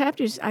couple of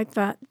chapters, I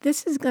thought,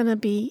 this is going to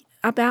be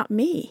about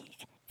me.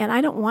 And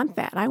I don't want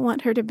that. I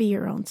want her to be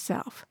her own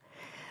self.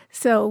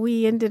 So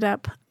we ended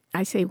up,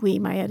 I say we,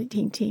 my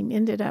editing team,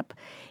 ended up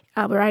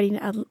writing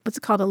what's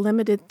called a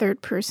limited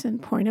third person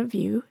point of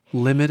view.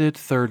 Limited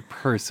third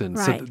person.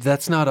 Right. So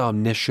that's not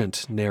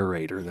omniscient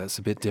narrator. That's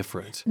a bit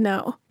different.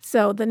 No.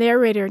 So the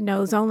narrator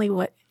knows only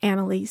what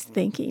Annalee's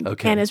thinking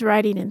and is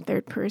writing in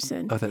third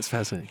person. Oh, that's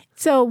fascinating.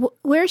 So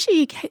where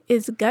she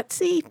is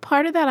gutsy,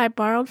 part of that I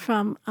borrowed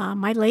from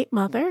my late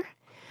mother,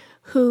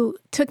 who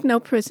took no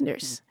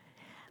prisoners.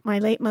 My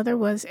late mother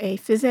was a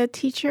phys ed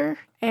teacher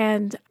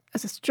and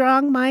was a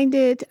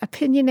strong-minded,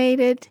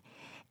 opinionated,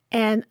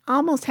 and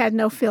almost had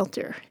no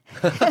filter.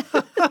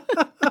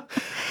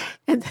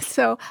 And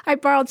so I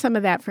borrowed some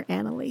of that for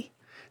Annalee.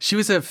 She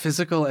was a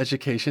physical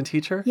education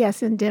teacher?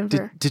 Yes, in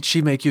Denver. Did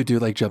she make you do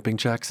like jumping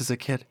jacks as a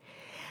kid?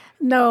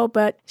 No,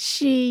 but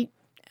she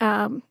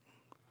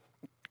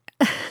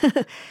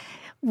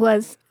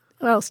was,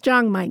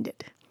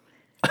 strong-minded.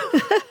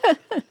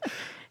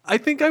 I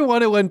think I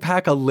want to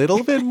unpack a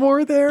little bit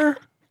more there.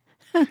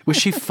 Was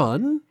she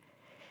fun?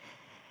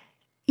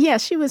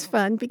 Yes, she was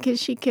fun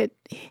because she could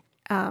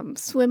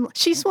swim.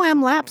 She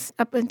swam laps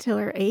up until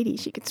her 80s.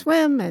 She could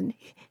swim and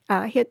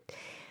hit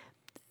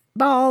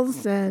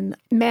balls and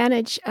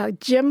manage a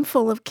gym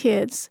full of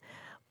kids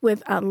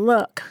with a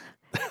look.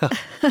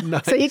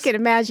 Nice. So you can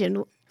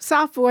imagine,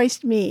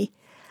 soft-voiced me,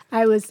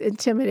 I was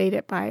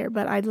intimidated by her,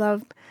 but I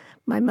love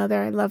my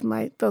mother. I love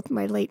both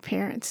my late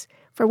parents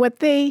for what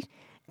they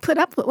put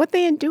up with, what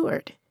they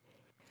endured.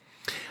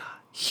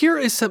 Here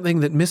is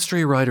something that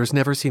mystery writers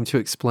never seem to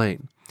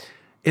explain.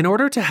 In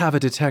order to have a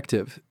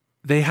detective,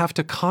 they have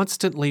to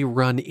constantly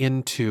run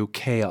into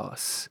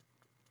chaos.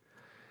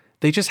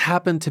 They just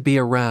happen to be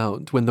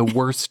around when the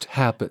worst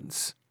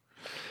happens.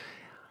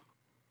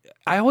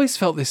 I always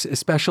felt this,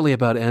 especially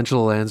about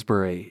Angela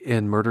Lansbury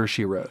in Murder,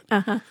 She Wrote.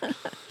 Uh-huh.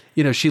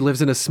 You know, she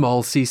lives in a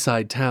small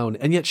seaside town,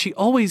 and yet she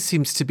always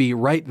seems to be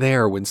right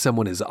there when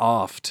someone is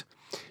offed.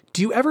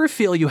 Do you ever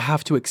feel you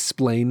have to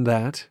explain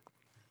that?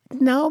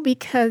 No,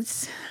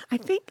 because I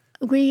think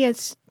we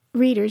as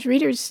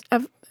readers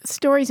of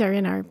stories are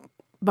in our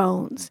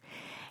bones.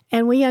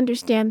 And we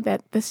understand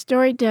that the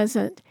story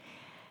doesn't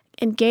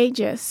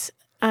engage us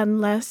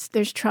unless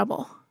there's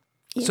trouble.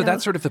 So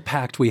that's sort of the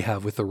pact we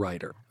have with the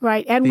writer.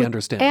 Right. And the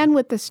understanding. And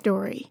with the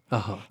story.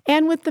 Uh-huh.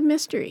 And with the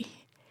mystery.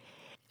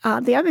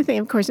 The other thing,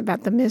 of course,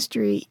 about the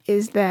mystery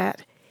is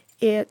that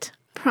it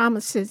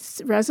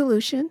promises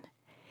resolution.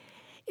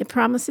 It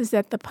promises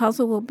that the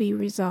puzzle will be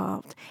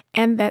resolved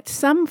and that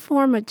some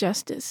form of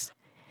justice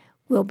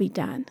will be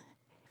done.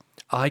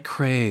 I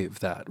crave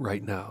that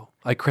right now.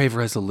 I crave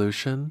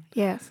resolution.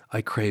 Yes.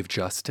 I crave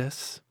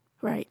justice.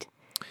 Right.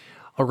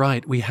 All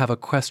right, we have a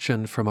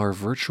question from our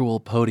virtual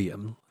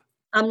podium.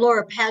 I'm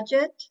Laura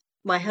Paget.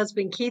 My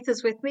husband Keith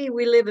is with me.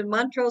 We live in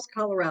Montrose,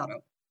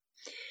 Colorado.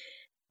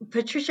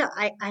 Patricia,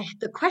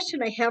 the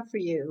question I have for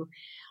you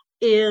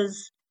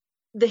is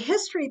the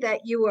history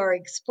that you are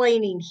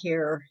explaining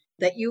here,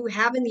 that you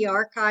have in the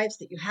archives,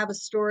 that you have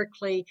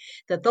historically,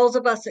 that those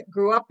of us that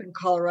grew up in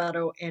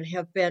Colorado and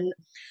have been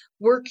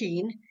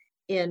working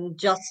in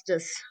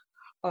justice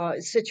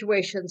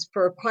situations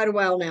for quite a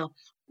while now,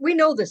 we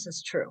know this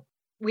is true.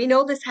 We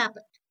know this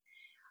happened.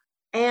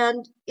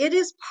 And it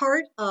is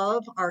part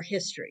of our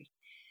history.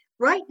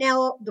 Right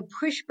now, the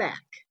pushback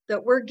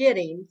that we're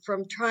getting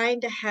from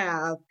trying to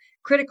have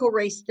critical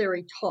race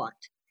theory taught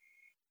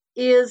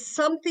is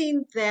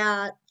something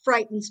that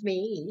frightens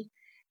me.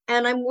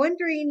 And I'm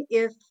wondering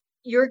if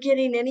you're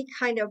getting any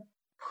kind of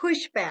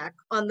pushback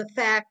on the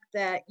fact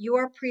that you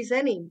are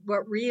presenting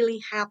what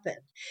really happened,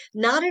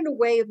 not in a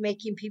way of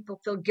making people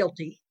feel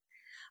guilty,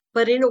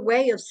 but in a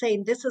way of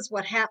saying, this is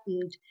what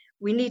happened.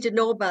 We need to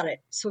know about it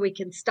so we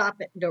can stop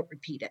it and don't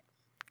repeat it.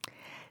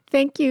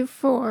 Thank you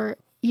for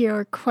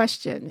your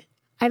question.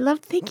 I love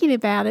thinking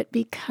about it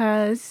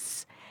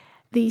because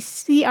the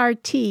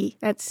CRT,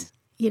 that's,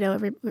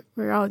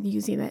 we're all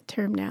using that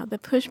term now, the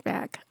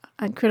pushback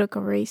on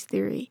critical race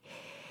theory,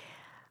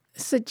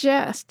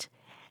 suggest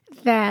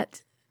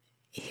that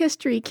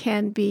history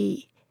can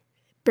be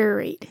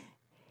buried.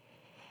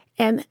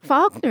 And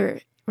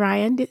Faulkner,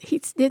 Ryan,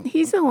 he's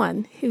the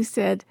one who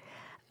said,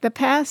 the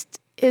past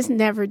is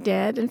never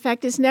dead. In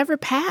fact, it's never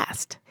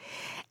past.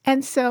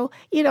 And so,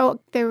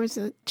 there was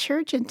a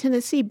church in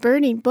Tennessee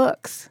burning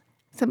books.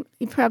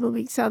 You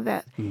probably saw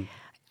that.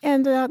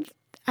 And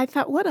I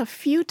thought, what a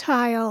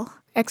futile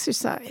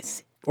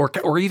exercise.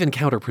 Or even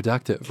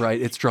counterproductive, right?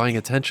 It's drawing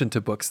attention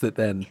to books that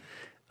then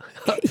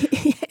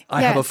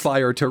I have a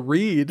fire to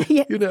read,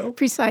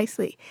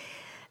 Precisely.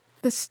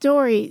 The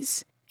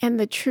stories and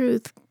the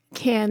truth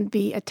can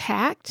be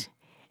attacked.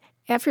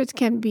 Efforts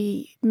can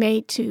be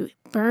made to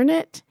burn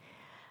it,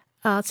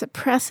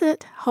 suppress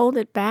it, hold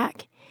it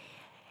back.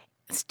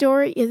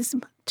 Story is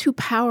too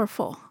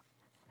powerful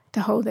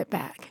to hold it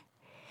back.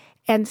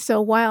 And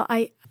so while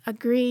I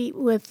agree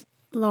with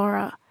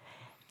Laura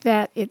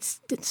that it's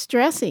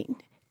distressing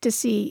to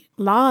see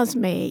laws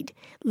made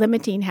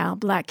limiting how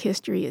Black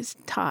history is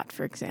taught,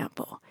 for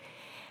example,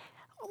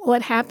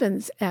 what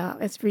happens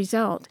as a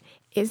result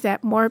is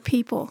that more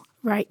people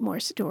write more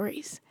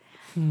stories.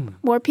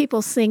 More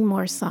people sing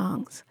more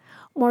songs.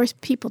 More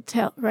people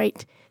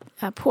write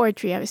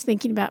poetry. I was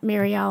thinking about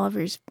Mary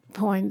Oliver's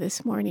poem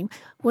this morning.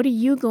 What are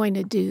you going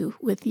to do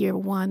with your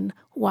one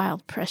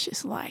wild,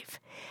 precious life?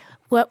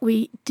 What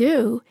we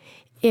do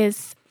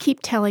is keep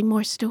telling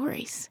more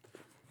stories.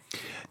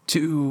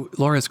 To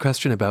Laura's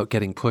question about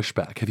getting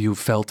pushback, have you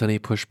felt any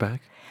pushback?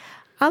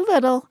 A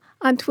little.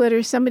 On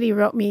Twitter, somebody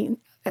wrote me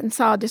and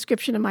saw a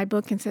description of my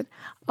book and said,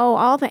 oh,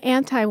 all the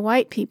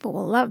anti-white people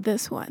will love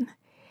this one.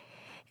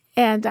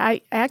 And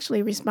I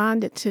actually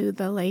responded to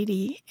the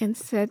lady and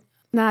said,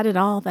 not at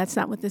all. That's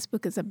not what this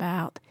book is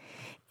about.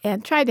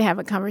 And tried to have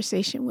a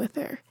conversation with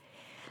her.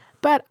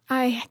 But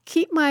I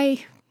keep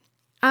my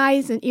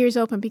eyes and ears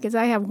open because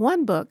I have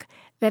one book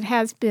that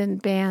has been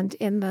banned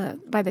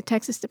by the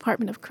Texas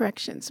Department of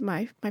Corrections.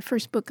 My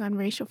first book on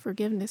racial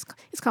forgiveness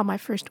is called My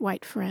First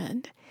White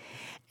Friend.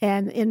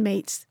 And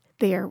inmates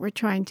there were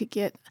trying to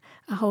get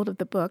a hold of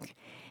the book,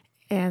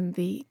 and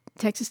the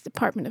Texas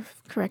Department of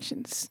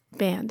Corrections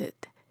banned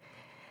it.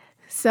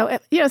 So,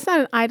 it's not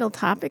an idle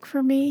topic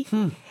for me.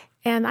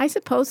 And I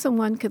suppose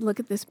someone could look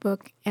at this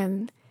book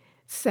and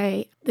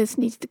say, this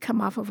needs to come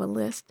off of a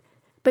list.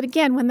 But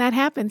again, when that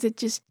happens, it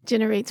just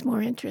generates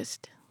more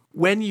interest.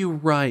 When you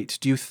write,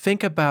 do you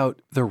think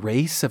about the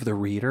race of the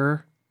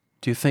reader?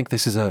 Do you think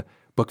this is a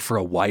book for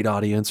a white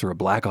audience or a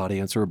Black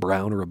audience or a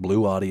brown or a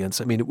blue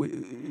audience? I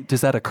mean,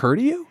 does that occur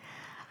to you?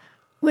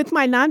 With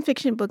my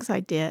nonfiction books, I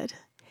did,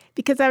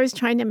 because I was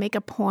trying to make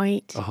a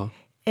point.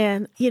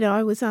 And,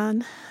 I was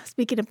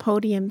speaking at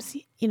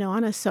podiums,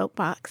 on a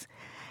soapbox.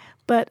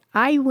 But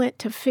I went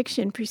to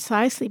fiction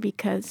precisely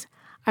because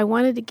I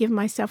wanted to give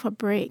myself a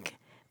break.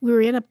 We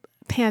were in a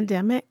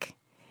pandemic,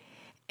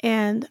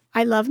 and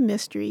I love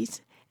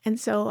mysteries. And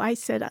so I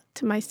said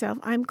to myself,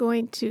 I'm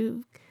going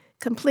to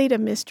complete a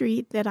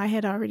mystery that I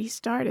had already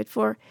started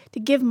to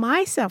give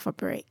myself a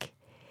break.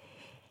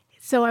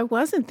 So I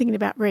wasn't thinking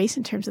about race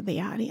in terms of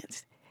the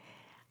audience.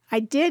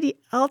 I did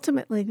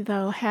ultimately,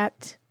 though, had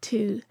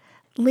to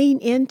lean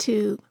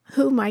into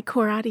who my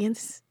core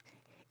audience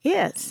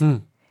is.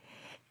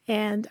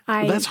 And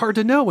that's hard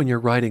to know when you're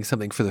writing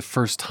something for the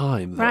first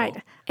time, though.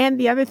 Right. And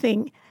the other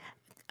thing,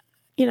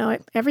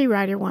 every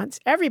writer wants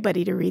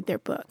everybody to read their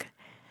book,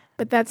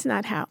 but that's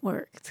not how it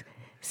works.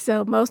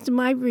 So most of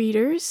my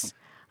readers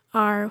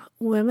are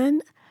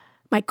women.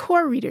 My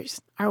core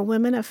readers are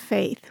women of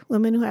faith,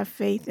 women who have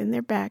faith in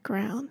their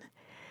background,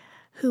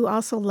 who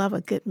also love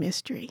a good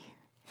mystery.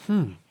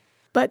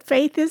 But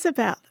faith is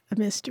about a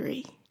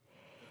mystery.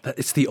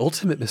 It's the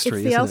ultimate mystery,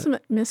 isn't it? It's the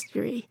ultimate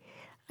mystery.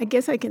 I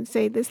guess I can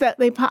say this.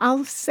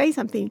 I'll say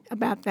something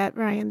about that,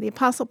 Ryan. The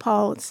Apostle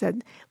Paul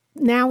said,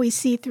 now we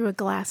see through a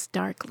glass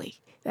darkly.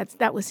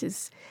 That was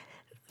his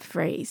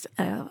phrase,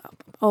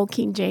 Old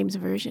King James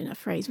Version of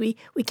phrase. We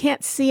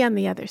can't see on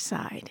the other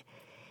side.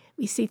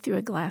 We see through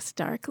a glass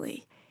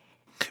darkly.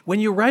 When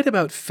you write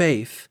about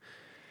faith,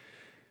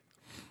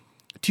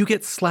 do you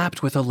get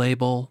slapped with a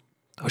label?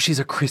 Oh, she's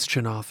a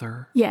Christian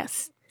author.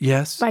 Yes.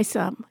 Yes? By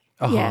some.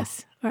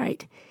 Yes,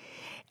 right.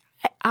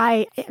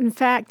 I, in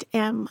fact,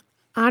 am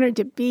honored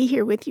to be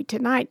here with you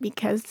tonight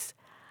because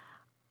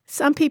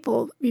some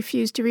people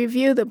refused to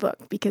review the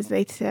book because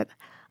they said,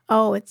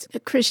 oh, it's a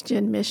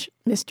Christian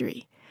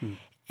mystery.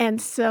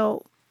 And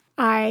so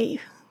I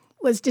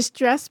was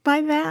distressed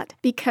by that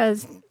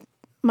because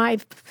my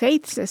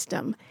faith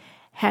system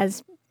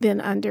has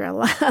been under a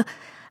lot,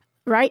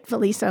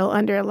 rightfully so,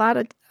 under a lot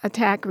of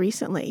attack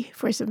recently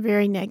for some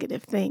very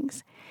negative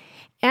things.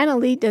 Anna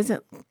Lee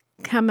doesn't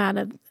come out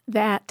of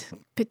that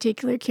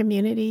particular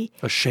community.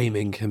 A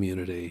shaming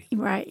community.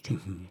 Right.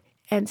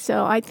 And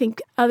so I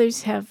think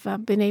others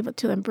have been able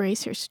to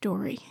embrace her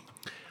story.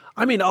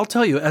 I mean, I'll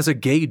tell you, as a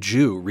gay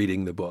Jew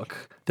reading the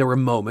book, there were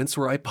moments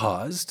where I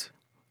paused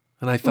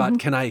and I thought,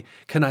 can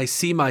I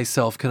see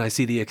myself? Can I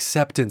see the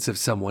acceptance of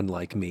someone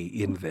like me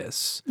in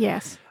this?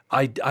 Yes.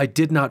 I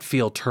did not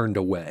feel turned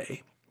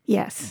away.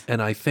 Yes.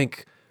 And I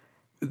think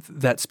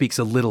that speaks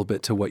a little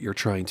bit to what you're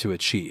trying to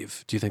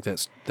achieve. Do you think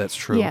that's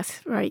true?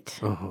 Yes, right.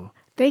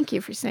 Thank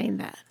you for saying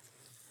that.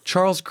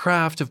 Charles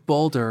Kraft of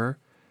Boulder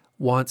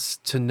wants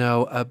to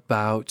know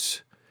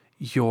about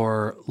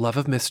your love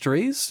of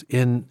mysteries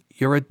in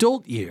your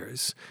adult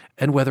years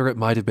and whether it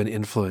might have been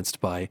influenced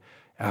by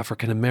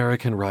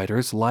African-American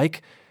writers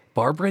like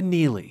Barbara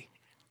Neely.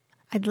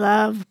 I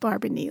love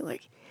Barbara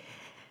Neely.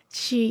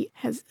 She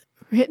has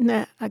written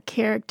a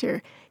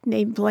character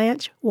named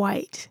Blanche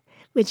White,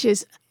 which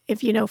is,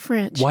 if you know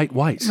French. White.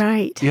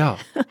 Right. Yeah.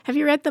 Have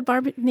you read the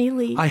Barbara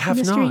Neely I have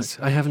mysteries?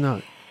 not. I have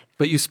not.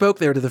 But you spoke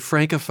there to the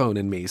Francophone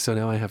in me, so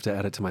now I have to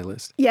add it to my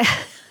list. Yeah,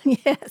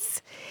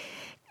 yes.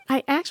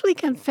 I actually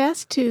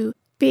confess to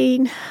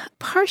being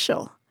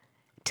partial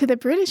to the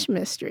British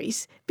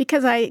mysteries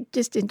because I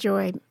just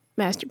enjoy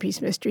Masterpiece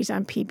Mysteries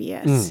on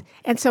PBS.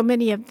 And so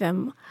many of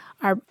them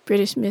are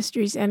British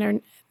mysteries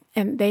and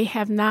they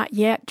have not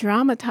yet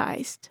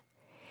dramatized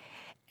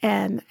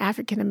an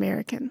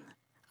African-American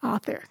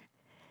author.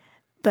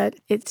 But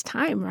it's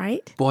time,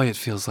 right? Boy, it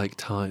feels like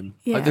time.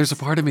 Yes. There's a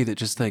part of me that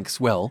just thinks,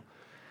 well,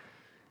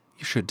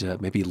 you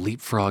should maybe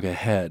leapfrog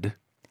ahead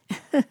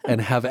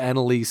and have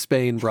Annalise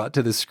Spain brought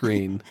to the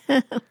screen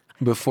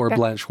before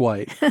Blanche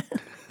White.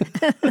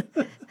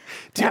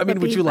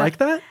 Would you like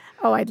that?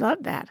 Oh, I'd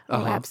love that.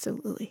 Oh,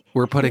 absolutely.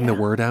 We're putting the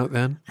word out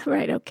then?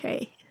 Right,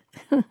 okay.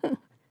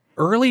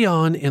 Early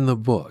on in the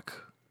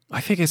book,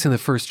 I think it's in the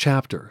first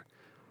chapter,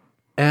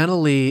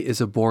 Annalee is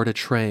aboard a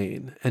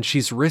train and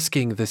she's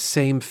risking the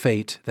same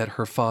fate that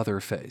her father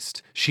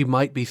faced. She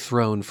might be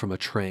thrown from a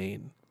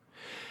train.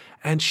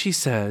 And she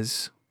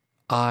says,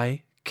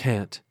 I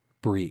can't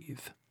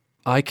breathe.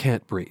 I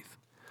can't breathe.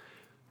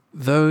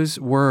 Those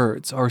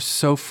words are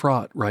so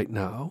fraught right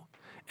now,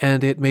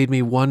 and it made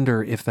me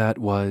wonder if that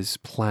was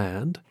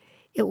planned.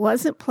 It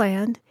wasn't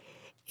planned.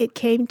 It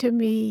came to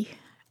me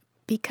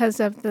because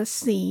of the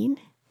scene.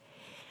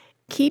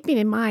 Keeping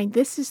in mind,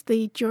 this is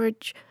the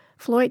George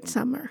Floyd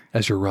summer.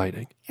 As you're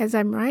writing. As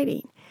I'm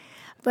writing.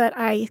 But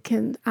I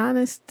can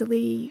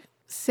honestly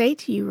say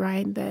to you,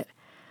 Ryan, that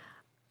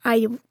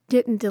I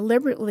didn't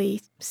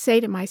deliberately say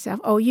to myself,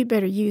 oh, you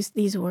better use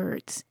these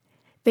words.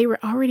 They were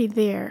already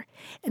there.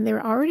 And they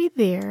were already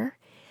there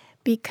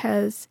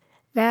because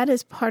that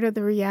is part of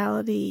the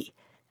reality,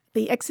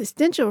 the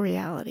existential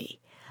reality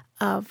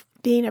of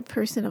being a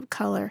person of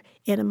color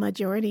in a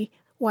majority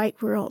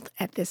white world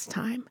at this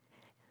time.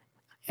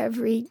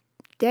 Every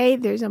day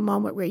there's a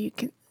moment where you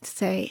can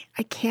say,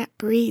 I can't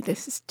breathe.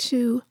 This is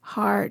too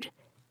hard.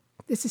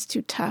 This is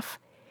too tough.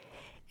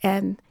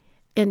 And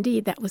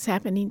indeed, that was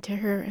happening to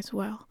her as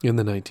well. In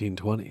the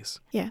 1920s.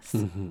 Yes.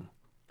 Mm-hmm.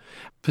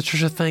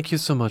 Patricia, thank you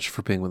so much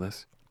for being with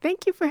us.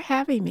 Thank you for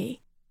having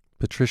me.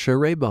 Patricia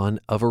Raybon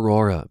of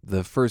Aurora.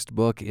 The first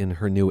book in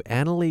her new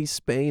Annalise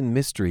Spain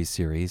mystery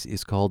series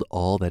is called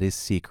All That Is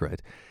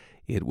Secret.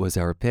 It was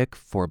our pick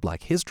for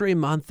Black History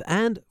Month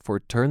and for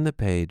Turn the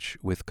Page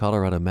with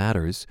Colorado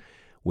Matters.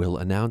 We'll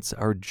announce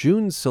our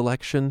June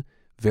selection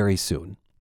very soon.